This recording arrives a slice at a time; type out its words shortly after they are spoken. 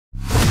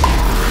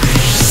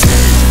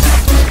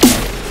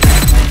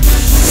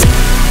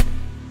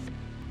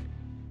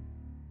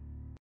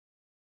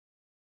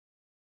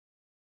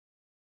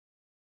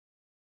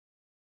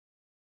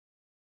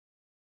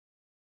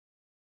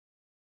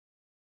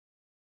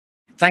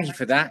thank you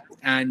for that.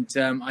 And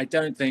I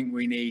don't think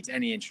we need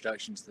any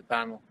introduction to the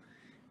panel.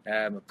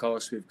 Of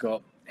course, we've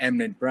got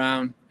Emlyn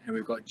Brown and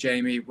we've got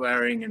Jamie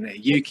Waring and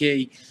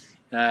Yuki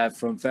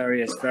from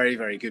various very,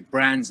 very good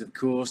brands, of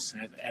course.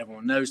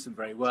 Everyone knows them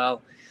very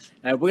well.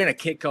 We're going to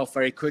kick off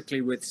very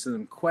quickly with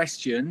some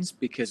questions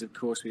because, of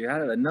course, we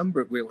had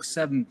we got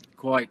 7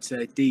 quite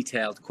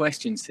detailed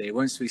questions here.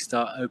 Once we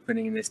start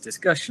opening this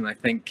discussion, I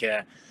think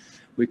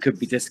we could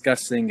be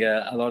discussing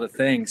a lot of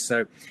things.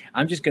 So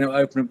I'm just going to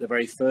open up the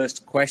very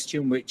first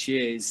question, which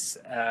is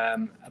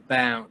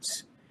about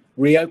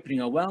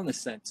reopening our wellness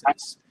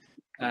centres.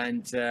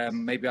 And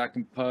maybe I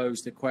can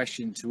pose the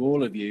question to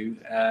all of you,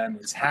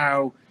 is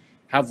how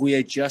have we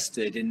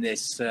adjusted in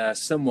this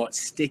somewhat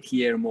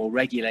stickier and more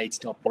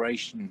regulated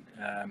operation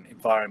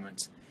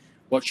environment?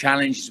 What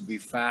challenges have we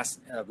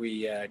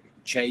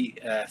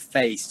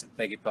faced,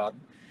 beg your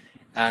pardon,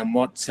 and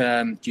what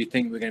do you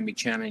think we're going to be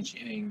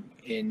challenging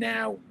in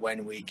now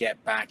when we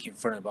get back in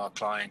front of our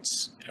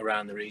clients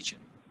around the region?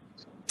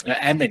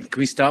 Emlyn, can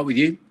we start with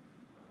you?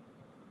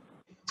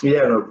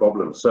 Yeah, no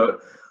problem. So,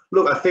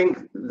 look, I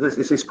think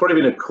this has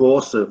probably been a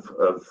course of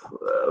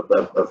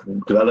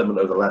development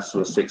over the last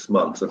sort of 6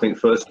 months. I think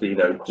firstly,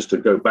 just to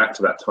go back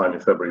to that time in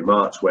February,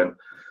 March, when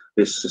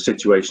this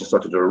situation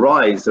started to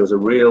arise, there was a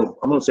real,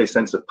 I won't say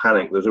sense of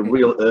panic, there was a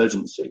real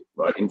urgency,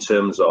 right, in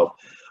terms of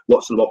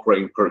what sort of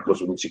operating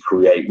protocols we need to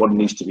create, what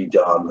needs to be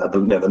done,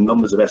 the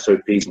numbers of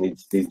SOPs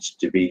needs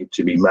to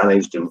be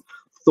managed and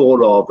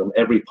thought of, and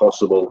every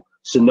possible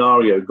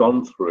scenario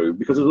gone through,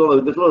 because there's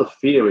a lot of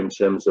fear in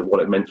terms of what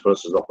it meant for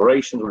us as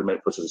operations, what it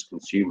meant for us as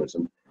consumers.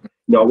 And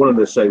I wanted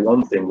to say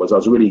one thing was I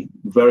was really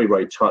very,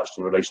 very touched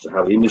in relation to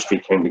how the industry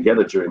came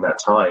together during that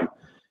time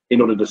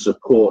in order to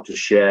support, to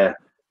share,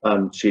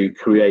 and to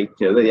create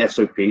the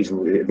SOPs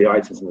and the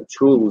items and the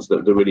tools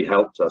that really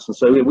helped us. And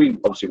so we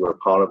obviously were a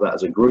part of that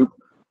as a group,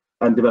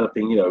 and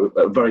developing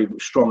a very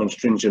strong and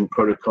stringent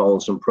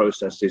protocols and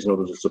processes in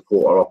order to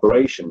support our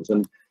operations.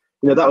 And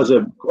that was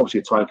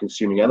obviously a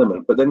time-consuming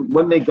element. But then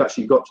when they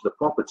actually got to the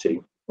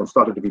property and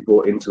started to be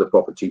brought into the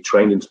property,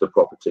 trained into the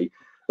property,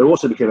 there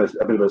also became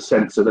a bit of a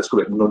sense of, let's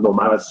call it,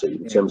 normality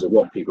in terms of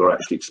what people are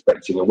actually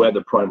expecting and where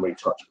the primary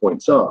touch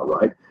points are,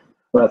 right?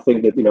 And I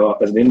think that,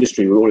 as an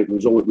industry,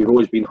 we've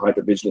always been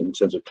hyper-vigilant in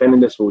terms of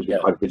cleanliness, we've always been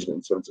hyper-vigilant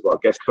in terms of our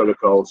guest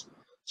protocols.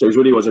 So it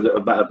really was a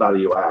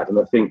value add. And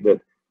I think that,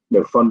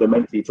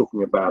 fundamentally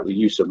talking about the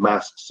use of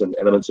masks and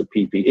elements of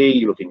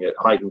PPE, looking at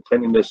heightened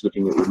cleanliness,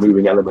 looking at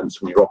removing elements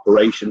from your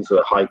operations that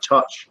are high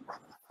touch,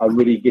 and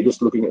really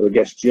just looking at the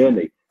guest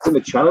journey. I think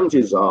the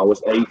challenges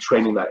was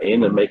training that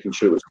in and making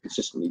sure it was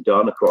consistently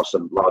done across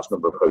a large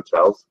number of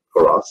hotels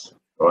for us,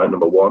 all right,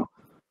 number one.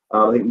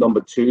 I think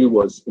number two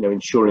was,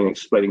 ensuring and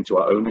explaining to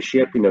our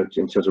ownership, in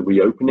terms of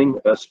reopening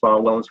spa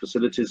wellness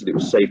facilities, that it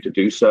was safe to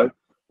do so,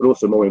 but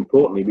also more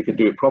importantly, we could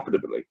do it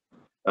profitably.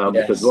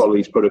 Because a lot of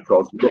these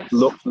protocols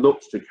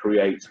looked to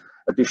create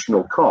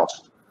additional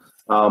cost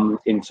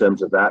in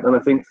terms of that. And I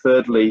think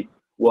thirdly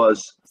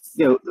was,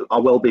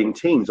 our well-being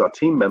teams, our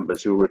team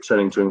members who were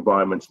returning to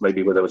environments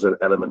maybe where there was an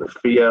element of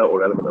fear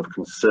or element of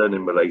concern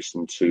in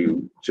relation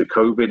to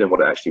COVID and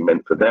what it actually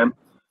meant for them,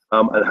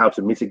 and how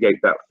to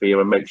mitigate that fear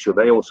and make sure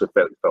they also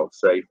felt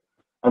safe,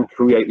 and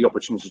create the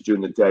opportunities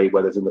during the day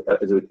where there's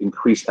an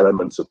increased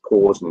elements of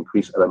pause and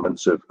increased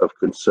elements of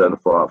concern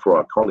for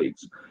our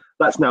colleagues.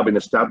 That's now been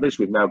established.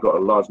 We've now got a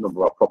large number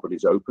of our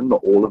properties open,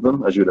 not all of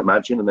them, as you'd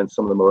imagine, and then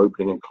some of them are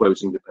opening and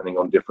closing depending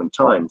on different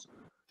times.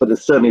 But there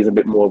certainly is a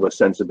bit more of a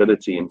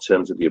sensibility in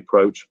terms of the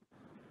approach.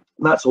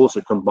 And that's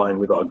also combined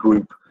with our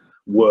group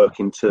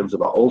work in terms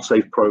of our All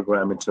Safe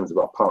program, in terms of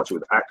our partnership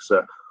with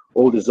AXA,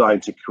 all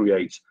designed to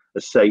create a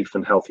safe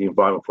and healthy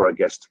environment for our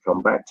guests to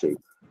come back to.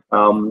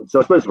 So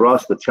I suppose for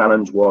us, the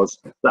challenge was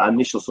that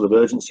initial sort of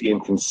urgency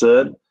and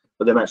concern,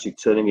 but then actually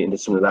turning it into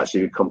something that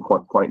actually become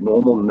quite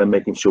normal, and then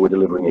making sure we're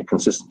delivering it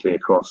consistently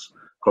across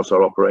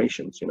our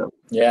operations.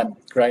 Yeah,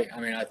 great.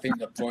 I mean, I think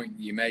the point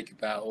you make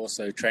about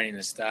also training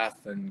the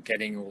staff and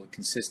getting all the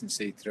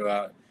consistency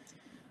throughout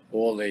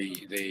all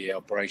the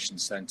operation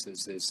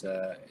centres is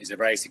a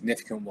very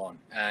significant one.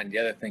 And the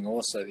other thing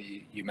also that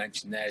you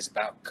mentioned there is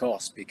about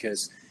cost,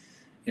 because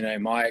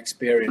in my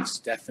experience,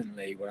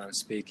 definitely when I'm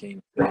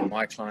speaking to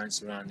my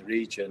clients around the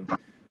region,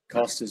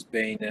 cost has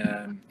been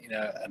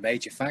a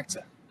major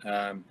factor.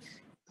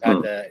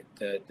 Had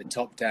the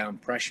top-down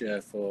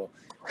pressure for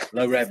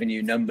low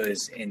revenue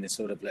numbers in the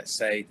sort of, let's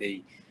say,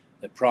 the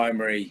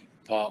primary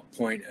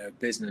point of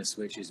business,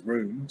 which is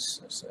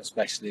rooms,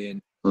 especially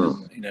in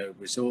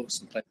resorts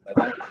and places like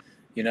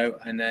that,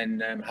 and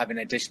then having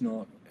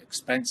additional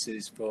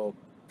expenses for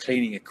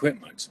cleaning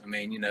equipment. I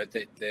mean,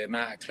 the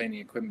amount of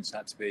cleaning equipment's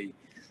had to be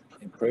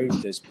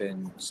improved. There's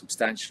been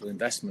substantial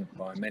investment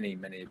by many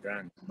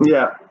brands.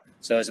 Yeah.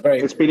 So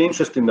it's been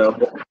interesting though.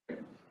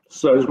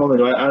 So there's one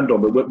thing I add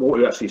on, but what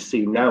we actually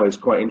see now is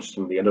quite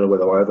interestingly, I don't know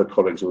whether my other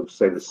colleagues would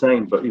say the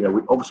same, but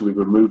obviously we've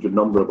removed a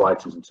number of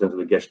items in terms of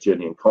the guest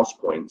journey and cost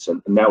points,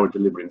 and now we're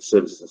delivering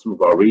services in some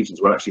of our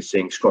regions. We're actually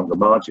seeing stronger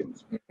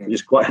margins, which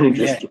is quite an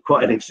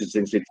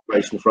interesting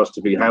situation for us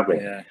to be having,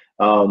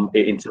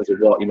 in terms of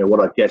what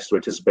our guests are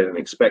anticipating and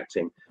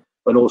expecting.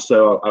 And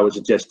also, I would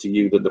suggest to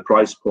you that the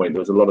price point, there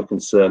was a lot of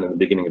concern in the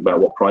beginning about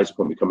what price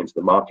point we come into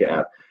the market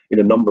at. In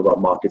a number of our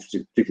markets,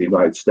 particularly the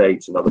United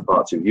States and other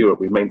parts of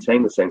Europe, we've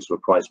maintained the same sort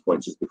of price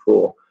points as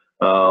before.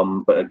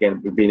 But again,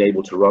 we've been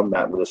able to run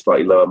that with a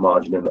slightly lower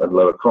margin and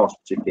lower cost,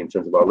 particularly in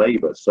terms of our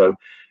labour. So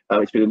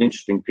it's been an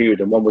interesting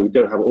period, and one where we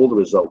don't have all the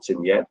results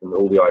in yet and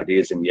all the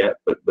ideas in yet,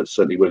 but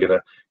certainly we're going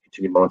to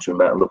continue monitoring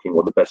that and looking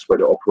what the best way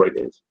to operate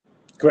is.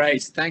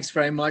 Great, thanks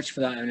very much for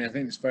that. I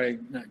think it's very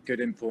good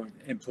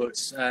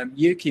inputs.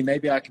 Yuki,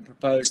 maybe I can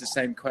propose the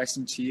same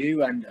question to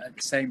you, and at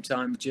the same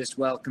time just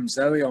welcome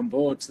Zoe on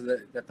board to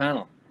the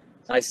panel.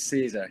 Nice to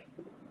see you, Zoe.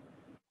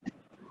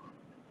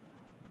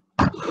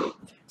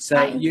 So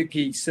Hi.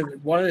 Yuki, so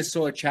what are the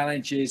sort of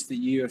challenges that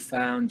you have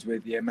found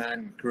with the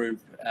AMAN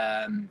group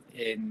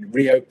in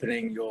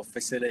reopening your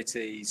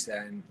facilities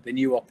and the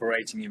new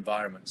operating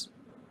environments?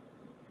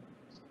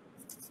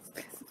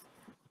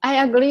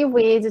 I agree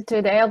with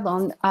today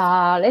on,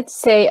 let's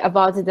say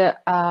about the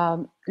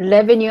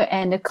revenue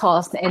and the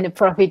cost and the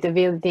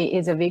profitability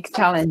is a big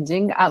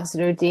challenging,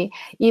 absolutely.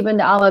 Even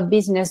our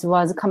business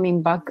was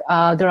coming back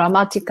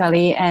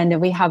dramatically,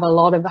 and we have a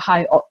lot of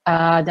high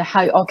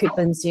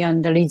occupancy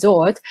on the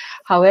resort.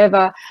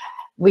 However,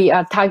 we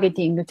are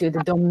targeting to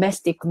the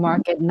domestic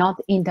market,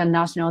 not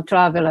international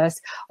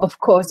travelers. Of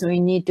course, we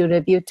need to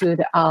review to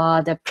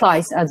the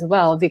price as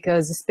well,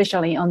 because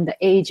especially on the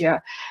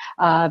Asia,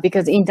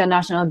 because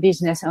international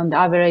business on the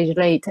average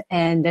rate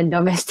and then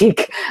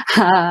domestic,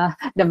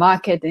 the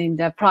market in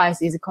the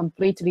price is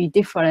completely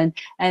different.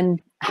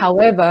 And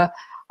however,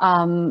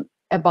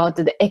 about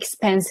the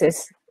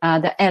expenses,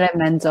 the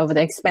elements of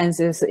the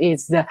expenses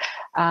is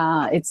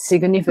it's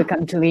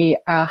significantly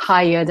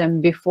higher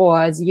than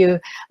before, as you,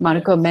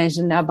 Marco,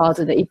 mentioned about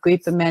the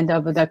equipment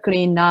of the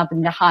cleanup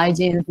and the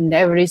hygiene and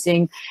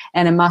everything,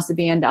 and it must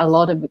be, and a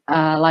lot of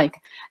like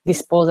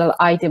disposal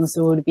items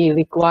would be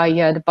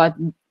required, but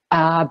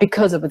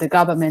because of the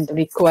government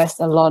request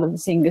a lot of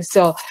things.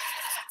 So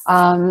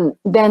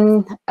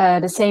then at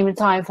the same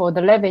time for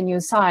the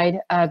revenue side,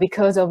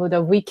 because of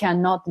we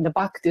cannot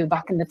back to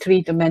back in the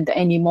treatment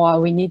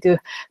anymore, we need to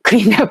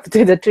clean up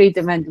to the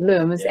treatment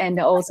rooms, and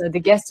also the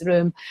guest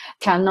room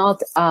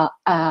cannot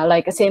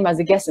like same as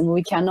the guest room,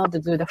 we cannot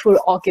do the full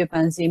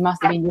occupancy,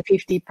 must be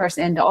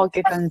 50%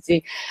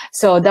 occupancy.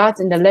 So that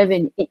in the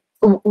revenue,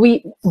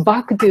 we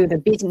back to the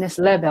business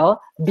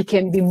level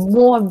became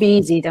more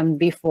busy than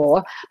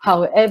before.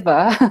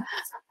 However,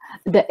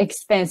 the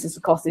expenses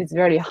cost is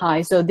very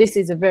high. So this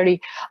is a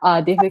very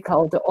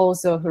difficult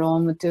also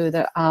from to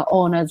the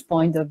owner's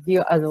point of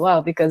view as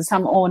well, because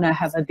some owner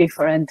have a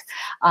different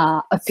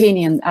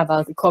opinion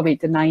about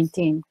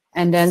COVID-19.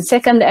 And then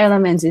second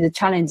element is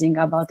challenging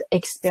about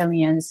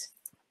experience.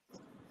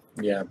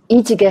 Yeah.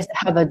 Each guest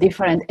have a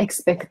different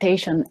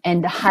expectation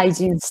and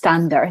hygiene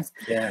standards.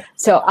 Yeah.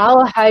 So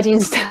our hygiene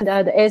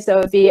standard,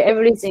 SOP,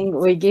 everything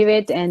we give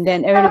it, and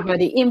then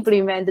everybody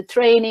implement the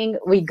training,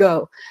 we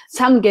go.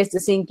 Some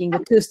guests thinking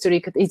too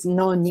strict is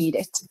no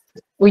needed.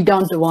 We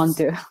don't want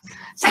to.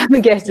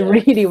 Some guests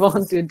really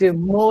want to do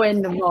more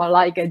and more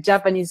like a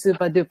Japanese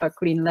super duper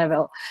clean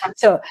level.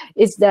 So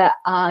it's the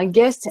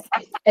guests,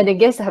 and the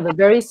guests have a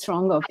very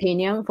strong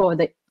opinion for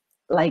the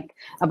like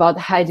about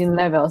hygiene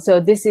level.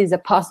 So this is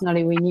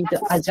personally we need to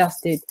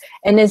adjust it,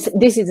 and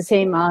this is the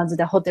same as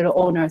the hotel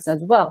owners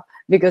as well,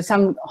 because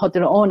some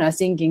hotel owners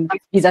thinking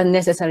is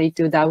unnecessary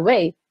to that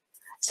way.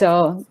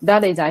 So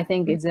that is, I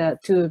think, is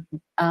two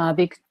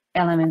big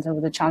elements of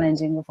the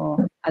challenging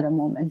for at the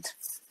moment.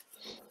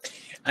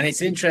 And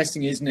it's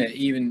interesting, isn't it?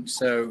 Even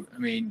so, I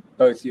mean,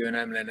 both you and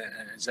Emlyn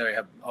and Zoe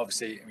have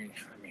obviously, I mean,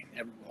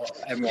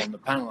 everyone on the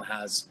panel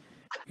has,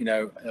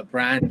 a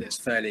brand that's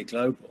fairly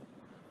global.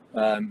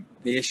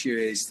 The issue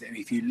is,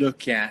 if you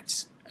look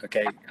at,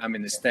 okay, I'm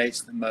in the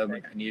States at the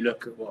moment, and you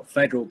look at what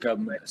federal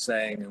government are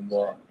saying and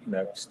what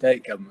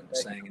state government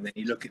are saying, and then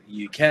you look at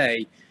the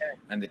UK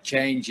and the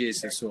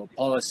changes of sort of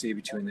policy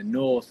between the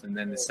north and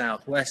then the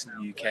southwest of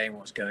the UK and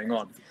what's going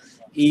on,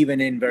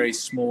 even in very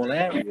small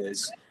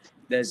areas,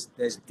 there's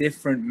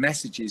different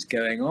messages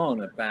going on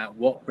about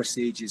what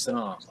procedures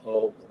are,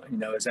 or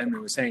as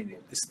Emlyn was saying,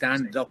 the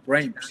standard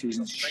operating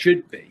procedures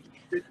should be.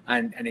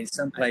 And in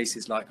some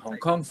places like Hong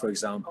Kong, for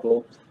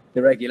example,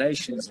 the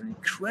regulations are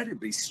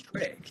incredibly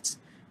strict.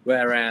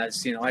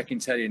 Whereas, I can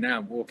tell you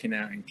now, walking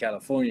out in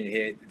California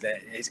here,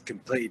 that it's a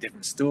completely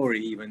different story,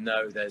 even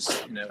though there's,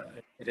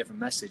 a different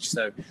message.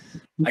 So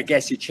I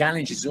guess your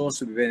challenge has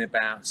also been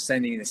about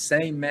sending the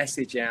same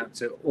message out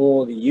to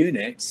all the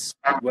units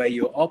where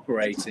you're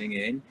operating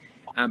in,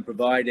 and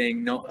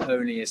providing not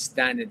only a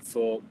standard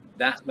for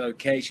that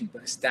location,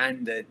 but a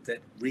standard that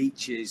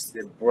reaches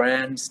the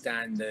brand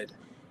standard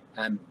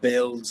and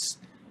builds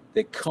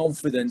the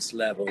confidence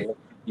level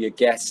your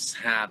guests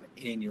have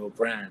in your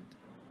brand.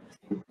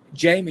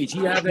 Jamie, do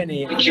you have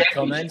any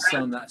comments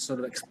on that sort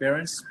of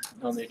experience,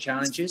 on the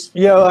challenges?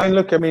 Yeah,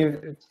 look,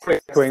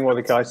 echoing what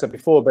the guy said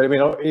before, but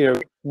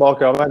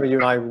Marco, I remember you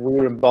and I, we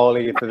were in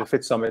Bali for the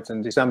Fit Summit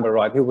in December,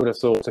 right? Who would have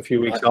thought a few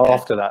weeks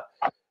after that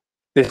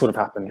this would have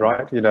happened,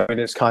 right?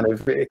 It's kind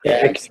of,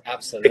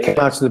 absolutely. It came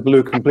out of the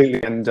blue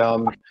completely, and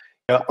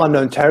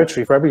unknown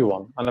territory for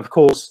everyone. And of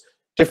course,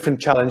 different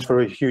challenge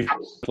for a huge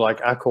like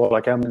Accor,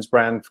 like Emlyn's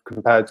brand,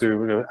 compared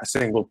to a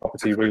single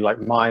property really like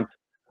mine.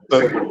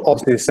 But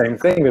obviously the same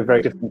thing, they're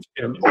very different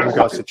in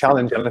regards to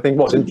challenge. And I think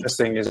what's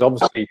interesting is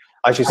obviously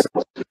actually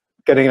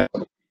getting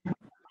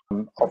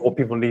what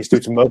people need to do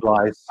to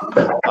mobilize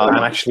and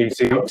actually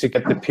to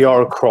get the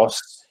PR across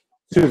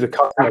to the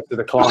customer, to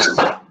the client.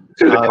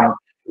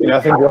 I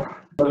think what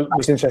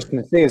was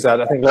interesting to see is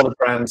that I think a lot of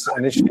brands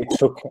initially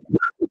took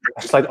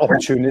a slight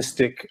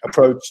opportunistic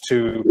approach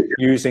to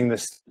using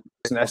this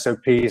and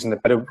SOPs and the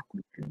better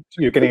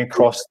you're getting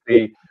across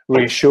the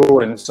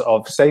reassurance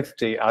of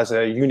safety as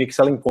a unique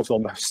selling point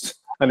almost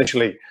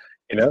initially,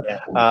 and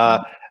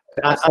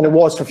it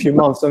was for a few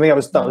months. I think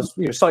that was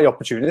slightly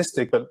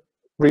opportunistic, but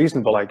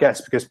reasonable, I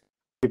guess, because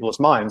people's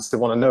minds, they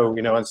want to know,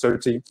 and so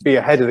to be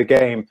ahead of the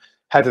game,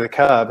 ahead of the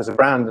curve as a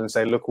brand and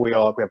say, look, we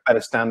have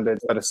better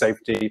standards, better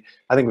safety.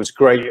 I think it was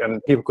great,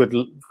 and people could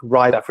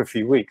ride that for a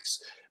few weeks.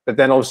 But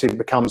then obviously it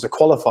becomes a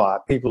qualifier.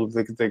 People,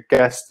 the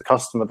guest, the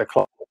customer, the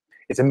client,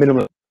 it's a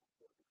minimum,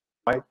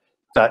 right?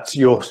 That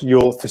your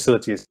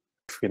facility is,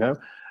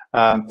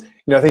 I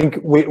think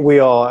we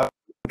are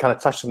kind of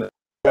touched on it.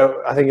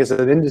 I think as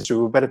an industry,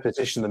 we're better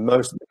positioned than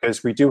most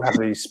because we do have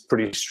these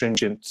pretty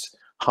stringent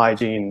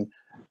hygiene,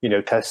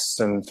 tests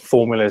and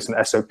formulas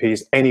and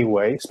SOPs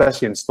anyway,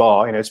 especially in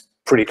spa. It's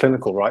pretty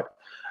clinical, right?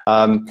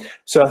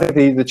 So I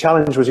think the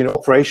challenge was,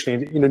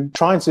 operationally,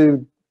 trying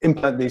to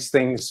implement these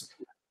things,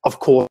 of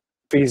course,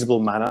 feasible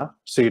manner,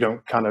 so you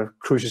don't kind of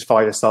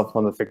crucify yourself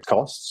on the fixed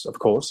costs, of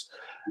course.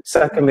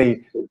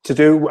 Secondly,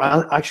 to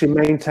actually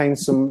maintain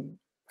some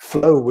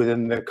flow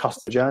within the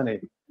customer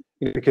journey,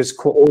 because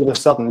all of a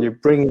sudden you're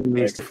bringing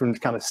these different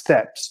kind of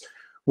steps,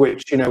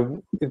 which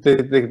the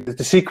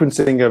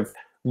sequencing of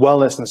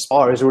wellness and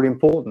spa is really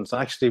important.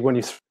 And actually, when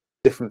you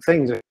different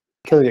things, it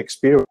kill the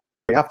experience.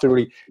 You have to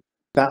really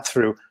that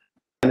through,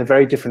 and a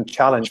very different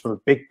challenge from a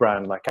big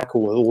brand like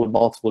Accor with all the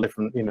multiple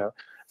different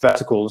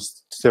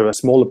verticals to a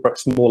smaller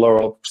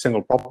or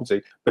single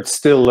property, but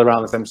still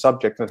around the same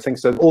subject. And I think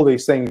so. All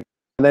these things,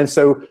 and then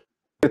so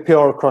the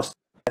PR across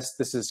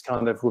this is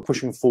kind of we're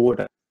pushing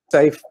forward.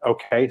 Safe,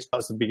 okay, so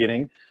that's the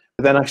beginning.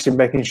 But then actually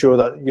making sure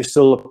that you're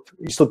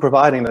still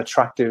providing an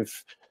attractive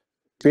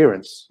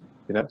experience,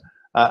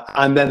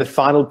 and then the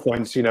final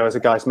point, as the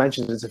guys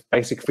mentioned, is a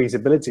basic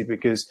feasibility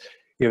because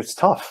it's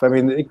tough. I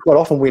mean, quite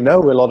often we know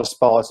a lot of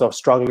spas are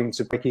struggling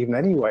to break even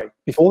anyway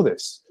before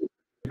this,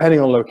 depending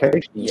on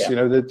locations.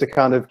 The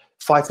kind of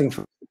fighting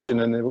for,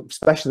 and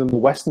especially in the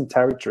Western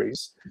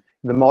territories,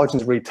 the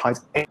margins are really tight.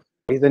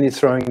 Then you're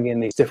throwing in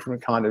these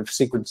different kind of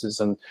sequences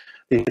and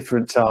the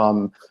different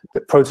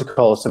the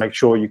protocols to make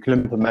sure you can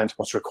implement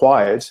what's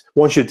required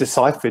once you've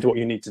deciphered what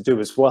you need to do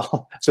as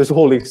well. So it's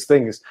all these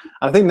things.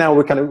 And I think now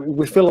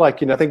we feel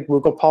like, I think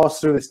we've got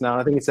past through this now.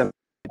 I think it's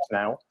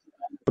now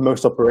for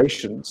most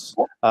operations.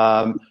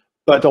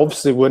 But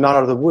obviously we're not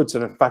out of the woods.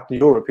 And in fact, in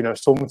Europe, I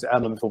was talking to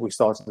Emlyn before we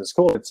started this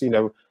call, it's,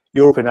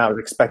 Europe now is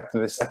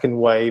expecting the second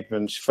wave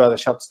and further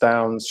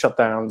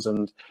shutdowns.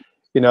 And,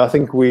 I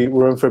think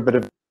we're in for a bit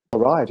of a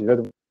ride,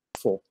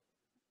 before.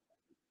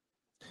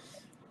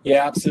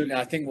 Yeah, absolutely.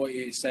 I think what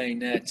you're saying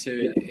there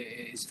too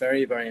is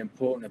very, very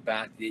important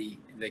about the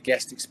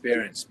guest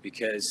experience,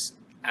 because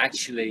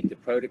actually the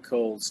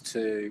protocols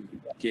to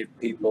give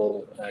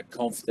people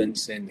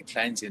confidence in the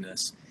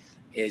cleanliness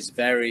is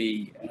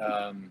very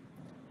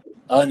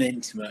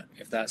unintimate,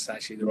 if that's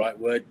actually the right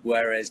word,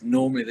 whereas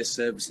normally the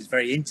service is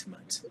very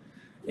intimate.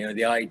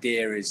 The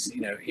idea is,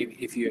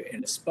 if you're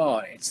in a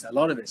spa, a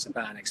lot of it's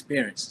about an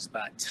experience. It's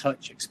about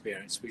touch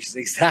experience, which is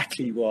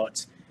exactly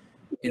what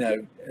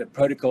the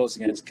protocols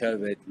against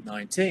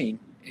COVID-19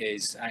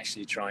 is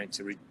actually trying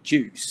to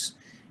reduce,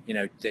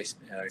 this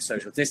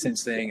social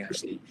distancing,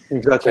 actually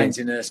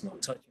cleanliness,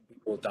 not touching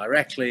people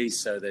directly.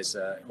 So there's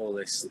all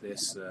this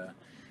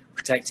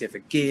protective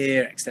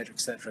gear, etc.,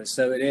 etc.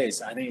 So it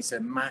is. I think it's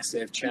a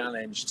massive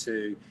challenge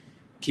to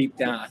keep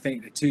down. I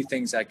think the two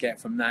things I get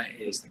from that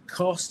is the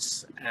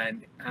costs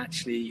and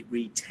actually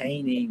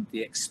retaining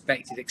the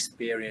expected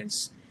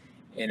experience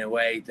in a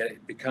way that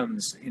it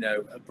becomes,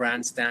 a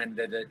brand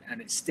standard and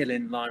it's still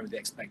in line with the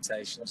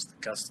expectations of the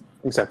customer.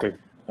 Exactly.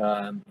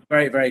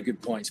 Very, very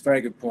good points.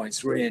 Very good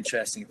points. Really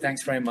interesting.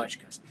 Thanks very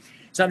much, guys.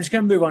 So I'm just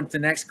going to move on to the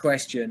next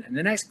question. And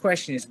the next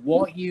question is,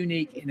 what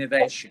unique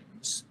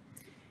innovations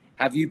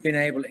have you been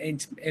able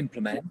to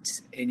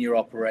implement in your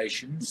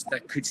operations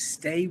that could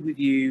stay with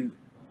you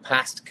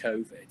past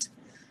COVID?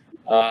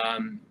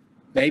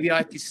 Maybe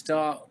I could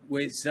start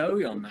with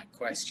Zoe on that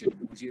question.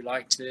 Would you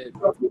like to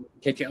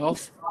kick it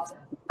off?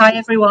 Hi,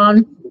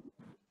 everyone.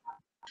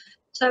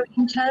 So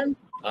in terms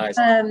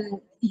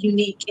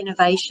Unique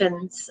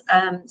innovations.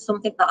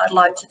 Something that I'd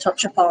like to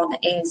touch upon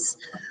is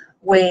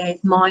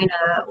with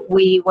Minor,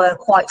 we were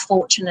quite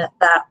fortunate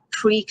that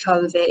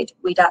pre-COVID,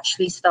 we'd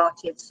actually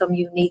started some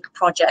unique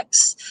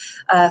projects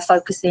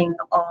focusing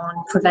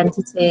on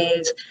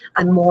preventative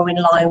and more in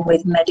line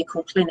with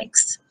medical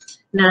clinics.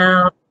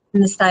 Now,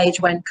 in the stage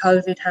when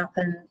COVID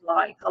happened,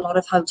 like a lot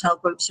of hotel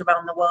groups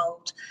around the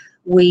world,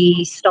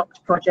 we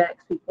stopped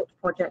projects, we put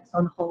projects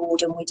on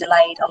hold, and we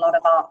delayed a lot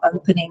of our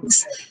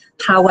openings.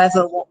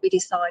 However, what we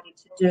decided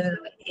to do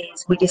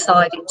is we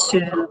decided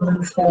to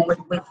move forward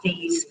with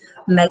these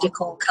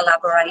medical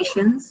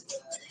collaborations.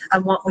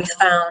 And what we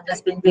found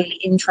has been really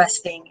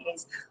interesting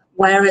is,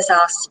 whereas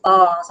our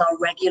spas, our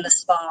regular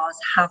spas,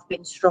 have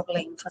been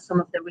struggling for some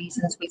of the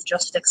reasons we've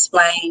just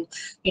explained,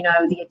 you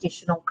know, the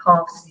additional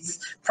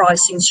costs,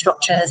 pricing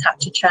structure has had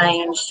to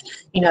change,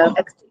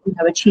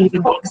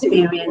 achieving the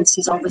experience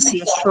is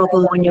obviously a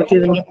struggle when you're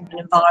doing it in an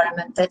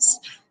environment that's,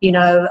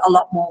 a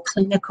lot more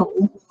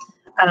clinical.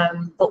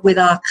 But with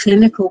our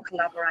clinical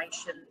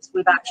collaborations,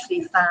 we've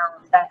actually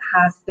found there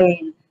has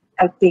been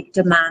a big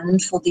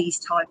demand for these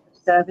types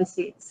of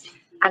services.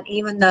 And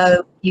even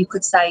though you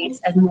could say it's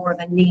more of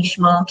a niche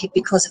market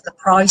because of the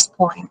price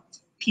point,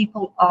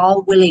 people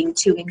are willing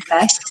to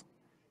invest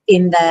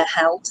in their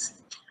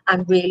health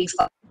and really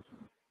focus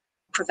on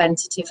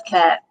preventative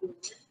care.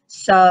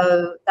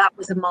 So that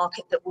was a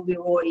market that we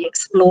were already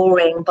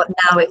exploring, but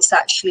now it's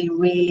actually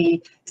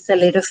really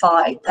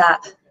solidified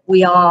that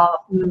we are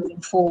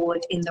moving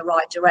forward in the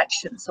right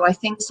direction. So I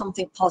think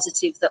something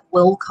positive that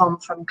will come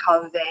from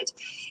COVID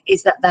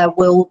is that there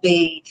will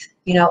be,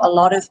 a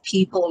lot of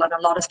people and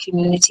a lot of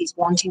communities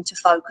wanting to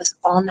focus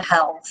on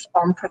health,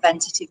 on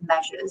preventative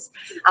measures,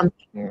 and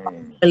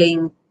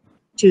willing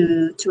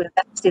to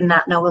invest in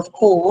that. Now, of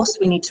course,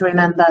 we need to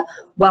remember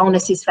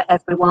wellness is for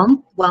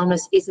everyone.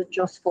 Wellness isn't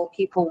just for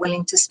people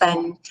willing to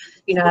spend,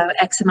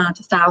 X amount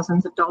of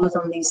thousands of dollars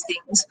on these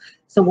things.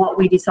 So what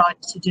we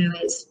decided to do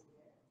is,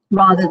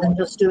 rather than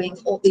just doing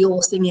the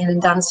all singing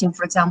and dancing,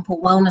 for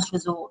example, wellness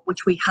resort,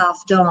 which we have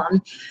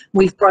done,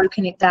 we've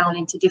broken it down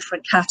into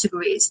different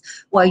categories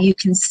where you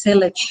can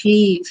still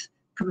achieve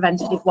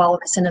preventative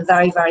wellness in a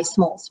very, very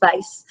small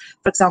space.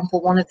 For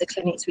example, one of the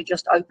clinics we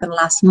just opened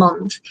last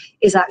month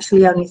is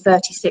actually only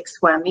 36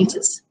 square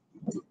meters.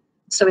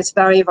 So it's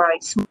very, very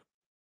small.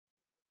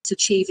 It's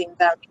achieving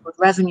very good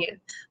revenue.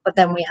 But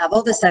then we have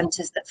other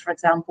centres that, for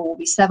example, will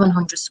be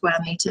 700 square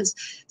meters.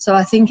 So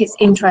I think it's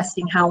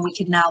interesting how we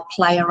can now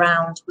play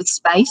around with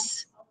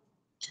space.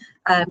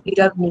 You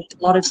don't need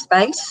a lot of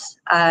space,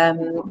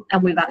 and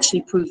we've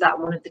actually proved that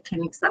in one of the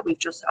clinics that we've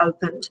just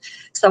opened.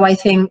 So I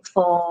think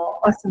for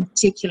us in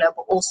particular,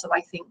 but also I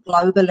think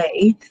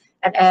globally,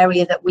 an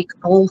area that we can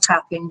all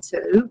tap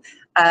into,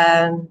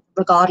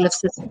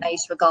 regardless of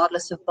space,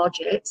 regardless of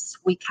budgets,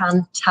 we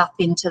can tap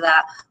into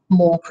that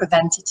more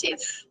preventative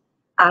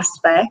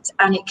aspect,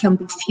 and it can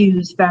be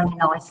fused very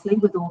nicely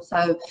with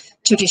also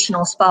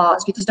traditional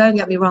spas, because don't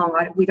get me wrong,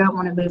 we don't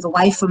want to move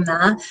away from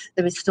that.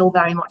 There is still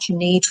very much a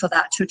need for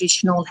that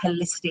traditional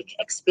holistic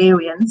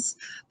experience,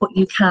 but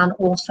you can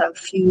also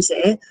fuse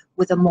it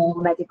with a more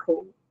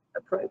medical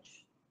approach.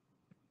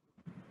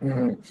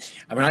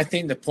 I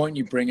think the point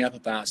you bring up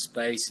about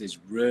space is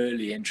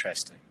really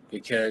interesting,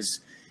 because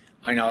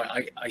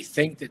I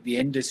think that the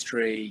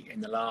industry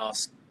in the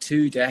last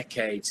 2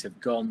 decades have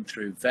gone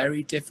through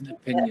very different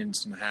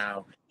opinions on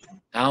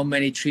how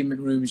many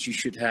treatment rooms you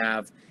should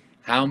have,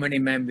 how many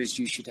members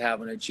you should have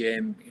on a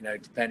gym,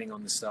 depending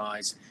on the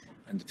size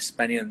and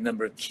depending on the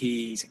number of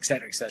keys,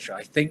 etc., etc.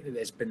 I think that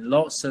there's been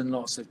lots and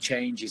lots of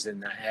changes in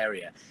that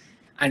area,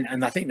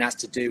 and I think that's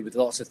to do with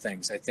lots of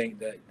things. I think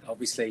that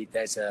obviously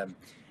there's a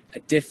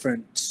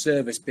different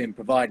service being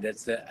provided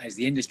as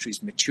the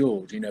industry's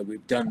matured.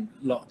 We've done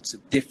lots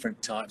of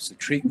different types of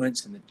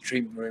treatments in the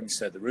treatment rooms,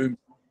 so the room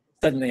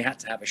suddenly had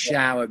to have a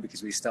shower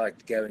because we started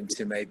to go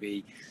into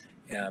maybe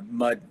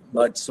mud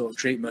sort of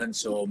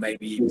treatments, or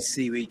maybe even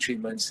seaweed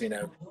treatments,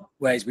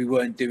 whereas we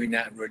weren't doing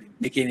that really at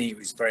the beginning. It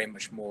was very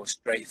much more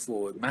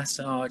straightforward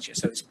massage,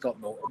 so it's got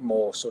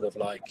more sort of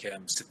like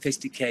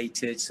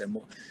sophisticated, so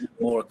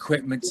more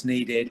equipment's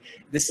needed.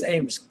 The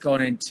same has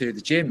gone into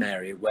the gym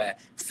area, where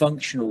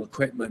functional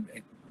equipment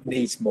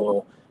needs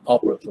more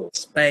operable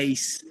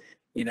space.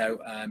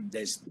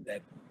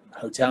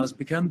 Hotels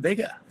become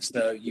bigger,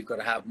 so you've got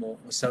to have more.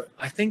 So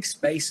I think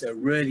space is a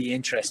really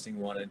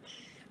interesting one,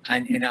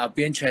 and I'll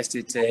be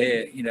interested to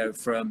hear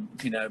from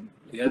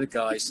the other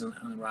guys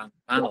around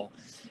the panel.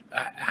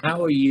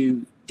 How are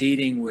you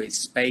dealing with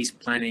space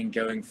planning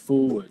going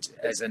forward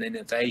as an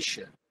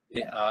innovation?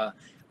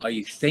 Are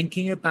you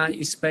thinking about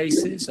your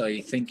spaces? Are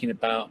you thinking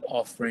about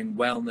offering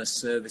wellness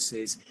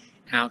services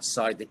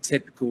outside the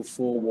typical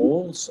 4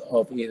 walls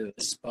of either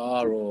the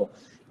spa or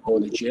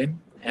the gym?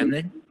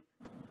 Emlyn?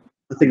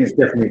 I think it's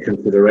definitely a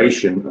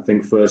consideration. I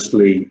think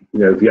firstly,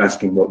 if you're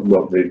asking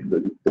what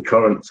the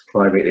current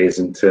climate is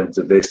in terms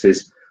of this,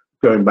 is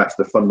going back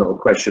to the fundamental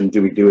question: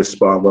 do we do a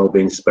spa and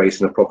wellbeing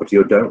space in a property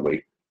or don't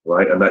we?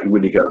 Right, and that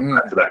really goes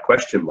back to that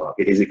question mark: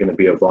 is it going to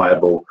be a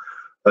viable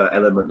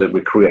element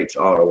that creates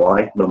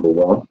ROI, number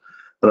one.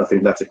 And I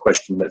think that's a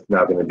question that's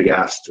now going to be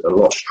asked a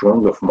lot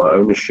stronger from our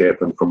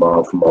ownership and from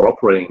our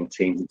operating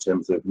teams in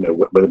terms of, you know,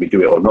 whether we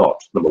do it or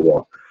not, number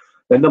one.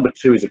 Then number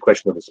two is a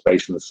question of the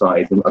space and the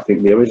size. And I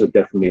think there is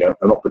definitely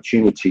an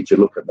opportunity to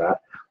look at that.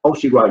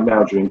 Obviously, right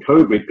now during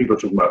COVID, people are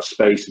talking about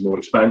space and more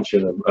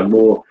expansion and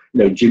more,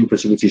 you know, gym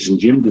facilities and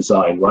gym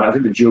design, right? I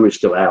think the jury's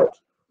still out.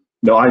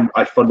 No,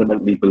 I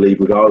fundamentally believe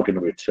we are going to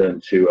return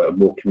to a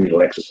more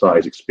communal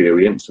exercise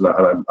experience, and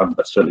I'm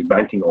certainly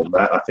banking on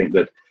that. I think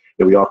that,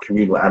 you know, we are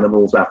communal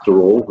animals after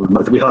all.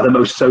 We are the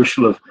most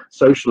social of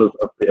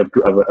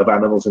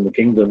animals in the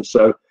kingdom.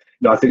 So, you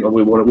know, I think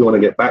we want to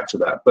get back to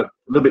that, but a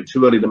little bit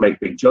too early to make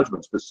big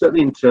judgments. But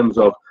certainly in terms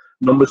of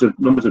numbers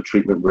of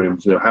treatment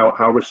rooms, you know,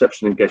 how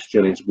reception and guest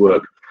journeys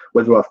work,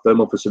 whether our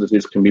thermal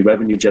facilities can be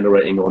revenue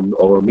generating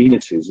or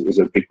amenities is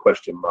a big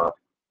question mark.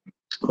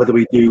 Whether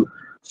we do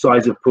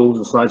size of pools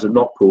and size of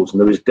not pools, and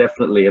there is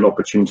definitely an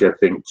opportunity, I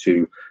think,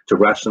 to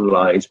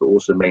rationalize but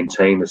also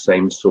maintain the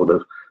same sort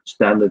of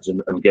standards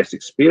and guest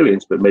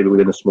experience, but maybe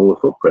within a smaller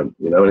footprint,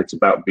 you know. And it's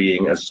about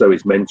being, as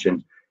Zoe's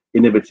mentioned,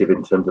 innovative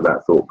in terms of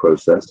that thought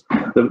process.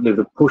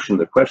 The push and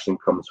the question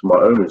comes from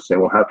our owners saying,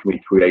 well, how can we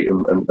create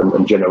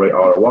and generate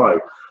ROI?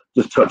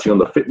 Just touching on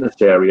the fitness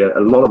area,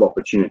 a lot of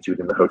opportunity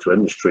within the hotel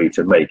industry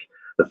to make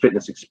the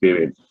fitness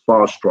experience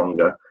far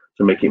stronger,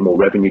 to make it more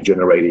revenue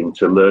generating,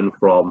 to learn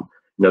from,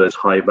 you know, those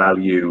high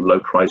value, low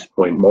price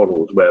point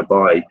models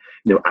whereby,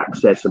 you know,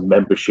 access and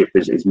membership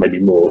is maybe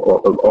more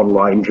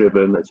online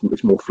driven.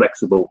 It's more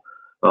flexible,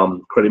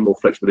 creating more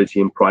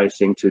flexibility in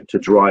pricing to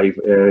drive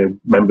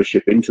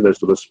membership into those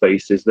sort of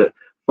spaces that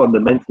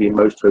fundamentally in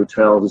most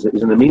hotels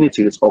is an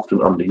amenity that's often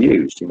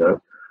underused, you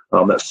know.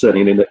 That's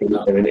certainly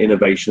an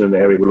innovation in the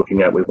area we're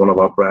looking at with one of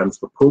our brands,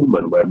 the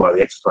Pullman, whereby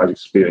the exercise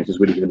experience is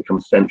really going to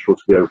become central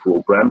to the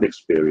overall brand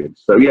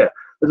experience. So yeah,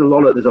 there's a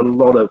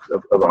lot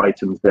of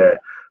items there.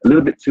 A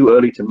little bit too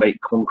early to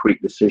make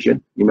concrete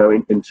decision, you know,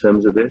 in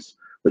terms of this,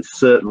 but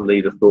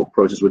certainly the thought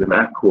process within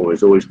Accor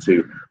is always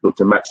to look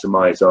to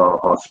maximize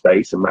our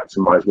space and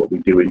maximize what we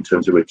do in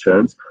terms of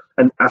returns,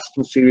 and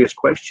asking serious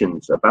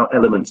questions about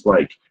elements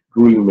like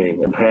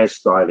grooming and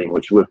hairstyling,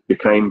 which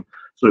became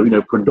sort of, you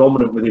know,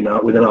 predominant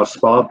within our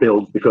spa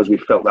builds because we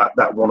felt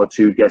that one or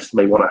two guests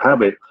may want to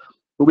have it,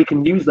 but we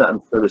can use that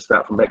and service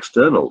that from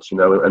externals, you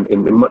know, and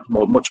in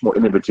much more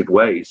innovative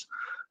ways.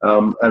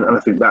 And I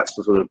think that's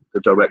the sort of the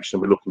direction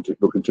we're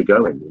looking to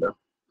go in, you know.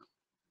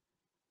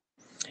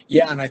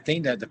 Yeah, and I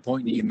think that the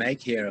point that you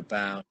make here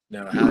about, you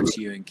know, how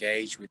do you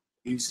engage with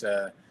the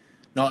user,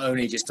 not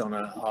only just on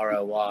a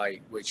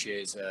ROI, which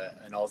is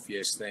an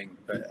obvious thing,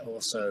 but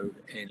also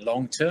in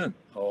long term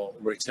or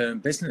return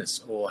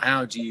business, or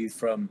how do you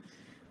from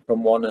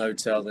one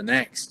hotel to the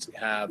next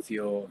have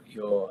your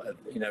you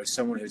know,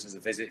 someone who does a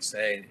visit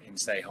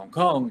say Hong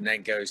Kong and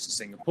then goes to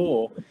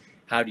Singapore,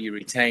 how do you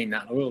retain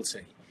that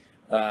loyalty?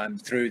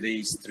 Through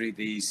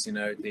these you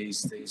know,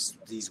 these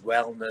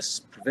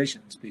wellness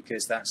provisions,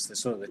 because that's the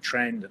sort of the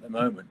trend at the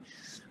moment,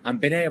 and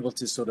being able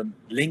to sort of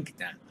link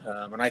that,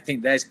 and I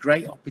think there's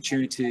great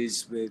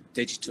opportunities with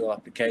digital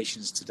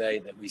applications today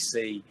that we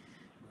see,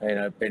 you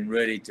know, been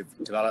really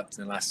developed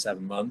in the last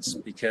 7 months,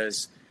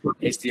 because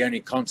it's the only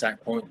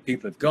contact point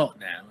people have got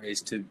now is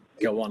to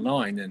go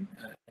online,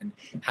 and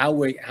how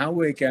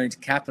we're going to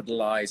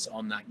capitalize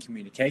on that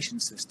communication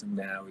system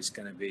now is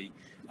going to be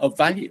of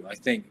value, I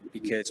think,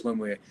 because when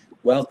we're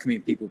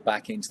welcoming people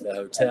back into the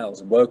hotels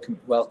and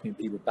welcoming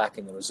people back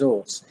in the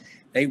resorts,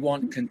 they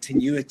want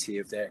continuity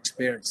of their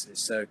experiences.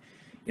 So,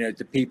 you know,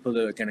 the people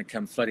that are going to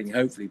come flooding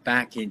hopefully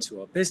back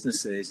into our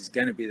businesses is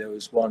going to be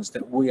those ones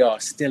that we are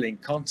still in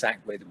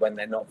contact with when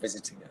they're not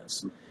visiting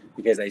us,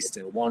 because they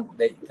still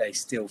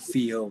still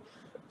feel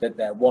that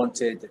they're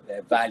wanted, that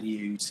they're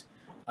valued.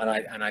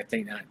 And I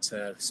think that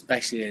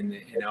especially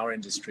in our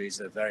industry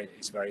is very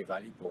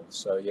valuable.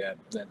 So yeah,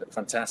 they're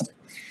fantastic.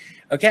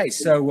 Okay,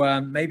 so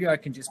maybe I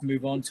can just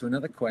move on to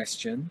another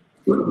question.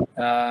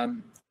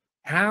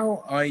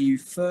 How are you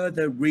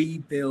further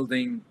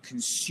rebuilding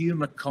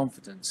consumer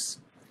confidence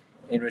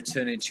in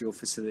returning to your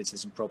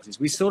facilities and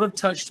properties? We sort of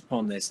touched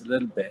upon this a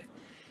little bit,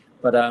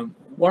 but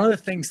one of the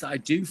things that I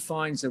do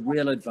find is a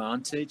real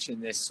advantage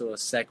in this sort of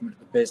segment of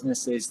the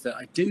business is that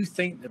I do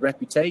think the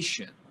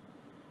reputation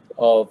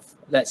of,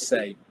 let's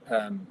say,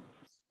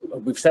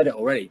 we've said it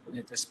already,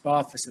 the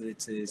spa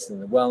facilities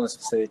and the wellness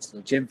facilities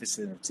and the gym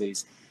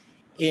facilities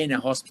in a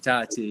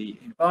hospitality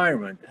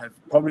environment have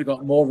probably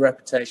got more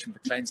reputation for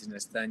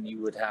cleanliness than you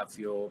would have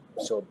your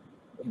sort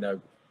of, you know,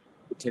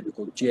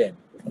 typical gym.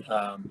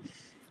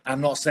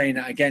 I'm not saying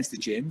that against the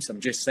gyms.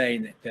 I'm just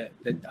saying that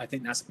I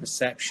think that's a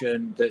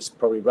perception that's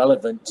probably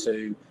relevant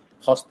to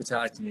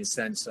hospitality in the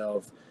sense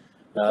of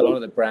a lot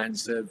of the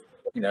brands have,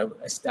 you know,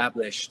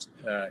 established,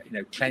 you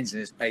know,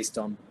 cleanliness based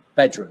on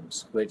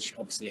bedrooms, which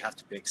obviously have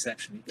to be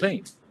exceptionally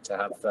clean to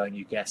have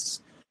new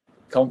guests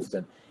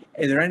confident.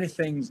 Is there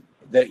anything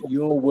that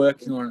you're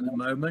working on at the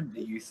moment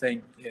that you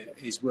think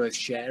is worth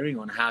sharing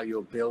on how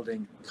you're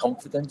building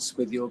confidence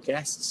with your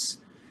guests?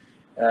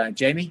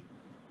 Jamie?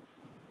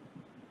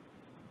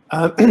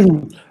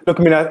 Look,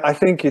 I mean, I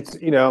think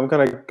it's, you know, I'm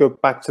going to go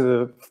back to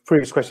the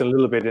previous question a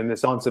little bit in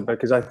this answer,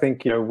 because I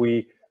think, you know,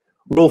 we're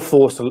all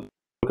forced to look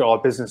at our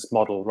business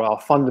model, right?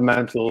 Our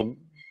fundamental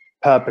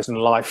purpose in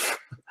life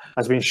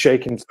has been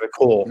shaken to the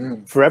core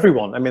for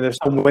everyone. I mean, there's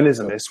some winners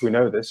in this, we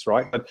know this,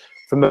 right? But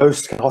for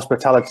most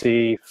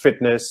hospitality,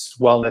 fitness,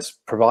 wellness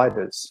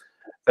providers,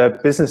 their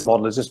business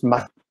model is just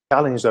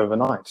challenged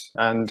overnight.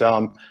 And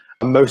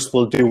most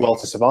will do well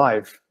to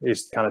survive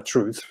is the kind of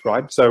truth,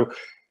 right? So,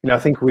 you know, I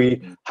think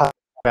we have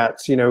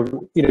that, you know,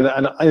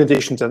 and in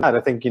addition to that,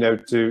 I think, you know,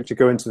 to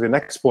go into the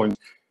next point,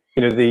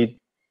 you know, the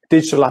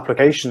digital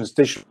applications,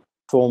 digital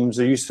forms,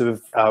 the use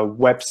of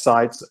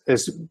websites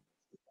is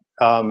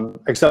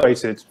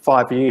accelerated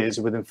 5 years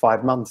within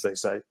 5 months, they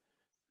say.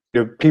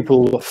 You know,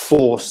 people are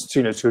forced,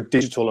 you know, to go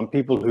digital, and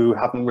people who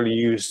haven't really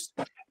used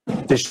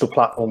digital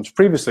platforms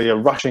previously are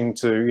rushing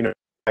to, you know,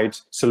 provide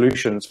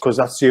solutions, because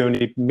that's the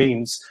only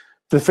means,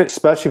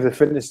 especially for the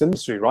fitness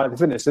industry, right? The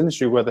fitness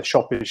industry, where the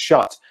shop is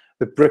shut,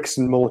 the bricks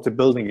and mortar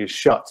building is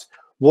shut.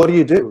 What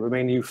do? I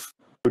mean, you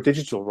go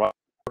digital, right?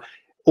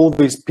 All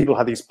these people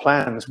have these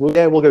plans. Well,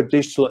 yeah, we'll go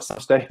digital at some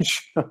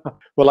stage.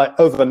 Well, like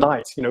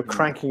overnight, you know,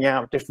 cranking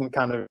out different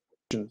kind of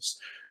options.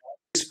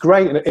 It's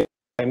great. And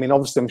I mean,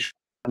 obviously, I'm sure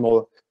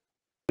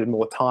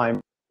more time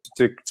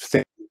to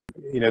think,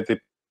 you know,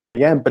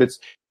 the end, but it's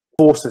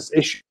forced this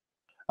issue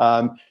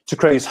to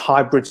create these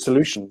hybrid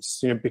solutions.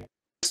 You know,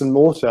 bricks and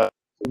mortar.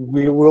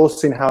 We're all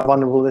seeing how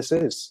vulnerable this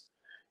is.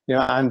 You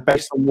know, and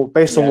based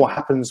on what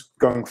happens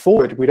going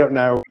forward, we don't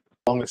know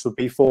how long this will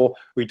be for.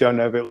 We don't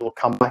know if it will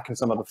come back in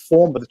some other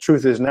form. But the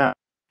truth is now,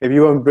 if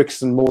you own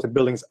bricks and mortar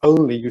buildings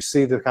only, you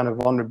see the kind of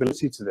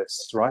vulnerability to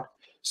this, right?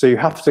 So you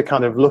have to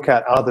kind of look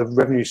at other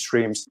revenue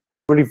streams,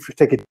 really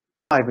take a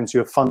dive into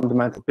your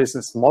fundamental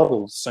business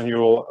models and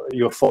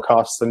your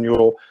forecasts and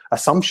your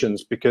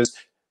assumptions, because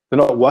they're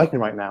not working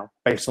right now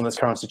based on this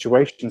current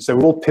situation. So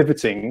we're all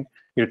pivoting,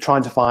 you know,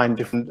 trying to find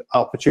different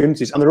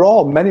opportunities. And there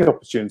are many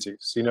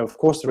opportunities, you know, of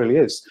course there really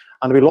is.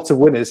 And there'll be lots of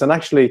winners. And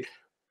actually,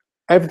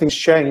 everything's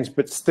changed,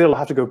 but still I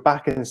have to go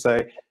back and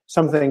say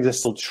some things are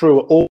still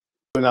true. All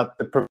that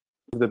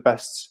the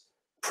best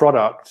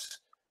product,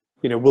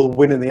 you know, will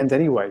win in the end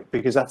anyway,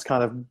 because that's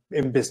kind of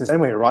in business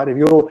anyway, right? If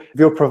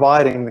you're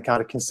providing the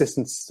kind of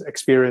consistent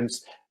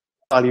experience,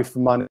 value for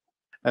money,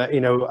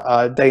 you know,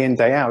 day in,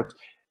 day out,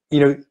 you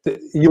know,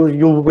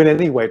 you'll win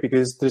anyway,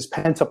 because there's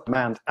pent-up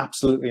demand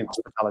absolutely in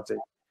hospitality.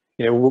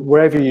 You know,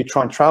 wherever you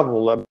try and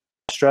travel,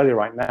 Australia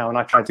right now, and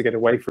I tried to get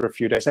away for a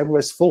few days,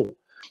 everywhere's full.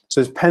 So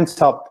there's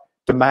pent-up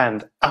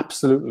demand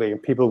absolutely,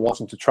 and people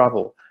wanting to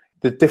travel.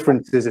 The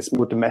difference is it's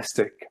more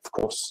domestic, of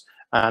course.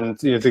 And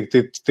you know,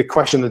 the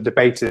question, the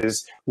debate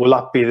is, will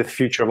that be the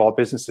future of our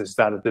businesses,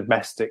 that are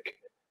domestic,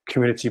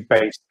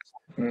 community-based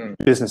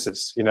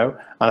businesses? You know,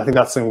 and I think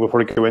that's something we'll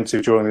probably go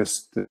into during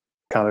this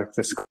kind of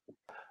this.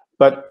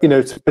 But you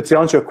know, to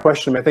answer your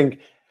question, I think,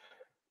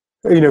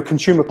 you know,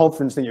 consumer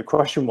confidence. In your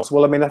question was,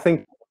 well, I mean, I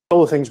think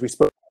all the things we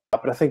spoke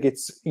about, but I think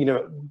it's, you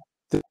know,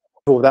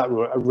 all that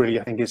really,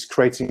 I think, is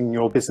creating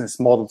your business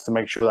model to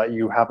make sure that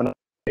you have an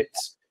it,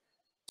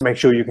 to make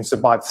sure you can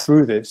survive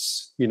through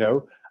this. You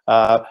know,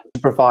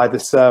 to provide the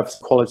service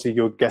quality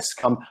your guests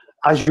come,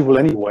 as you will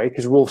anyway,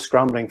 because we're all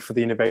scrambling for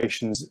the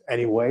innovations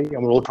anyway,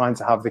 and we're all trying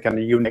to have the kind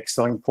of unique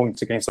selling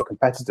points against our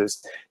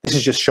competitors. This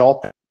is just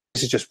sharp.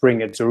 This is just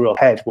bringing it to a real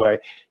head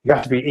where you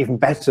have to be even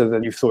better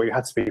than you thought you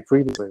had to be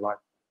previously, right?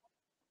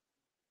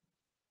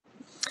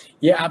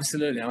 Yeah,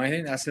 absolutely. I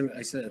think that's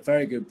a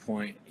very good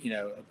point, you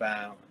know,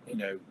 about, you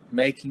know,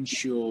 making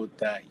sure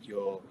that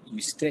you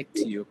stick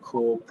to your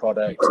core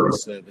products and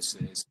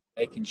services,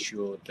 making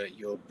sure that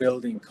you're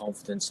building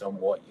confidence on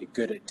what you're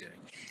good at doing.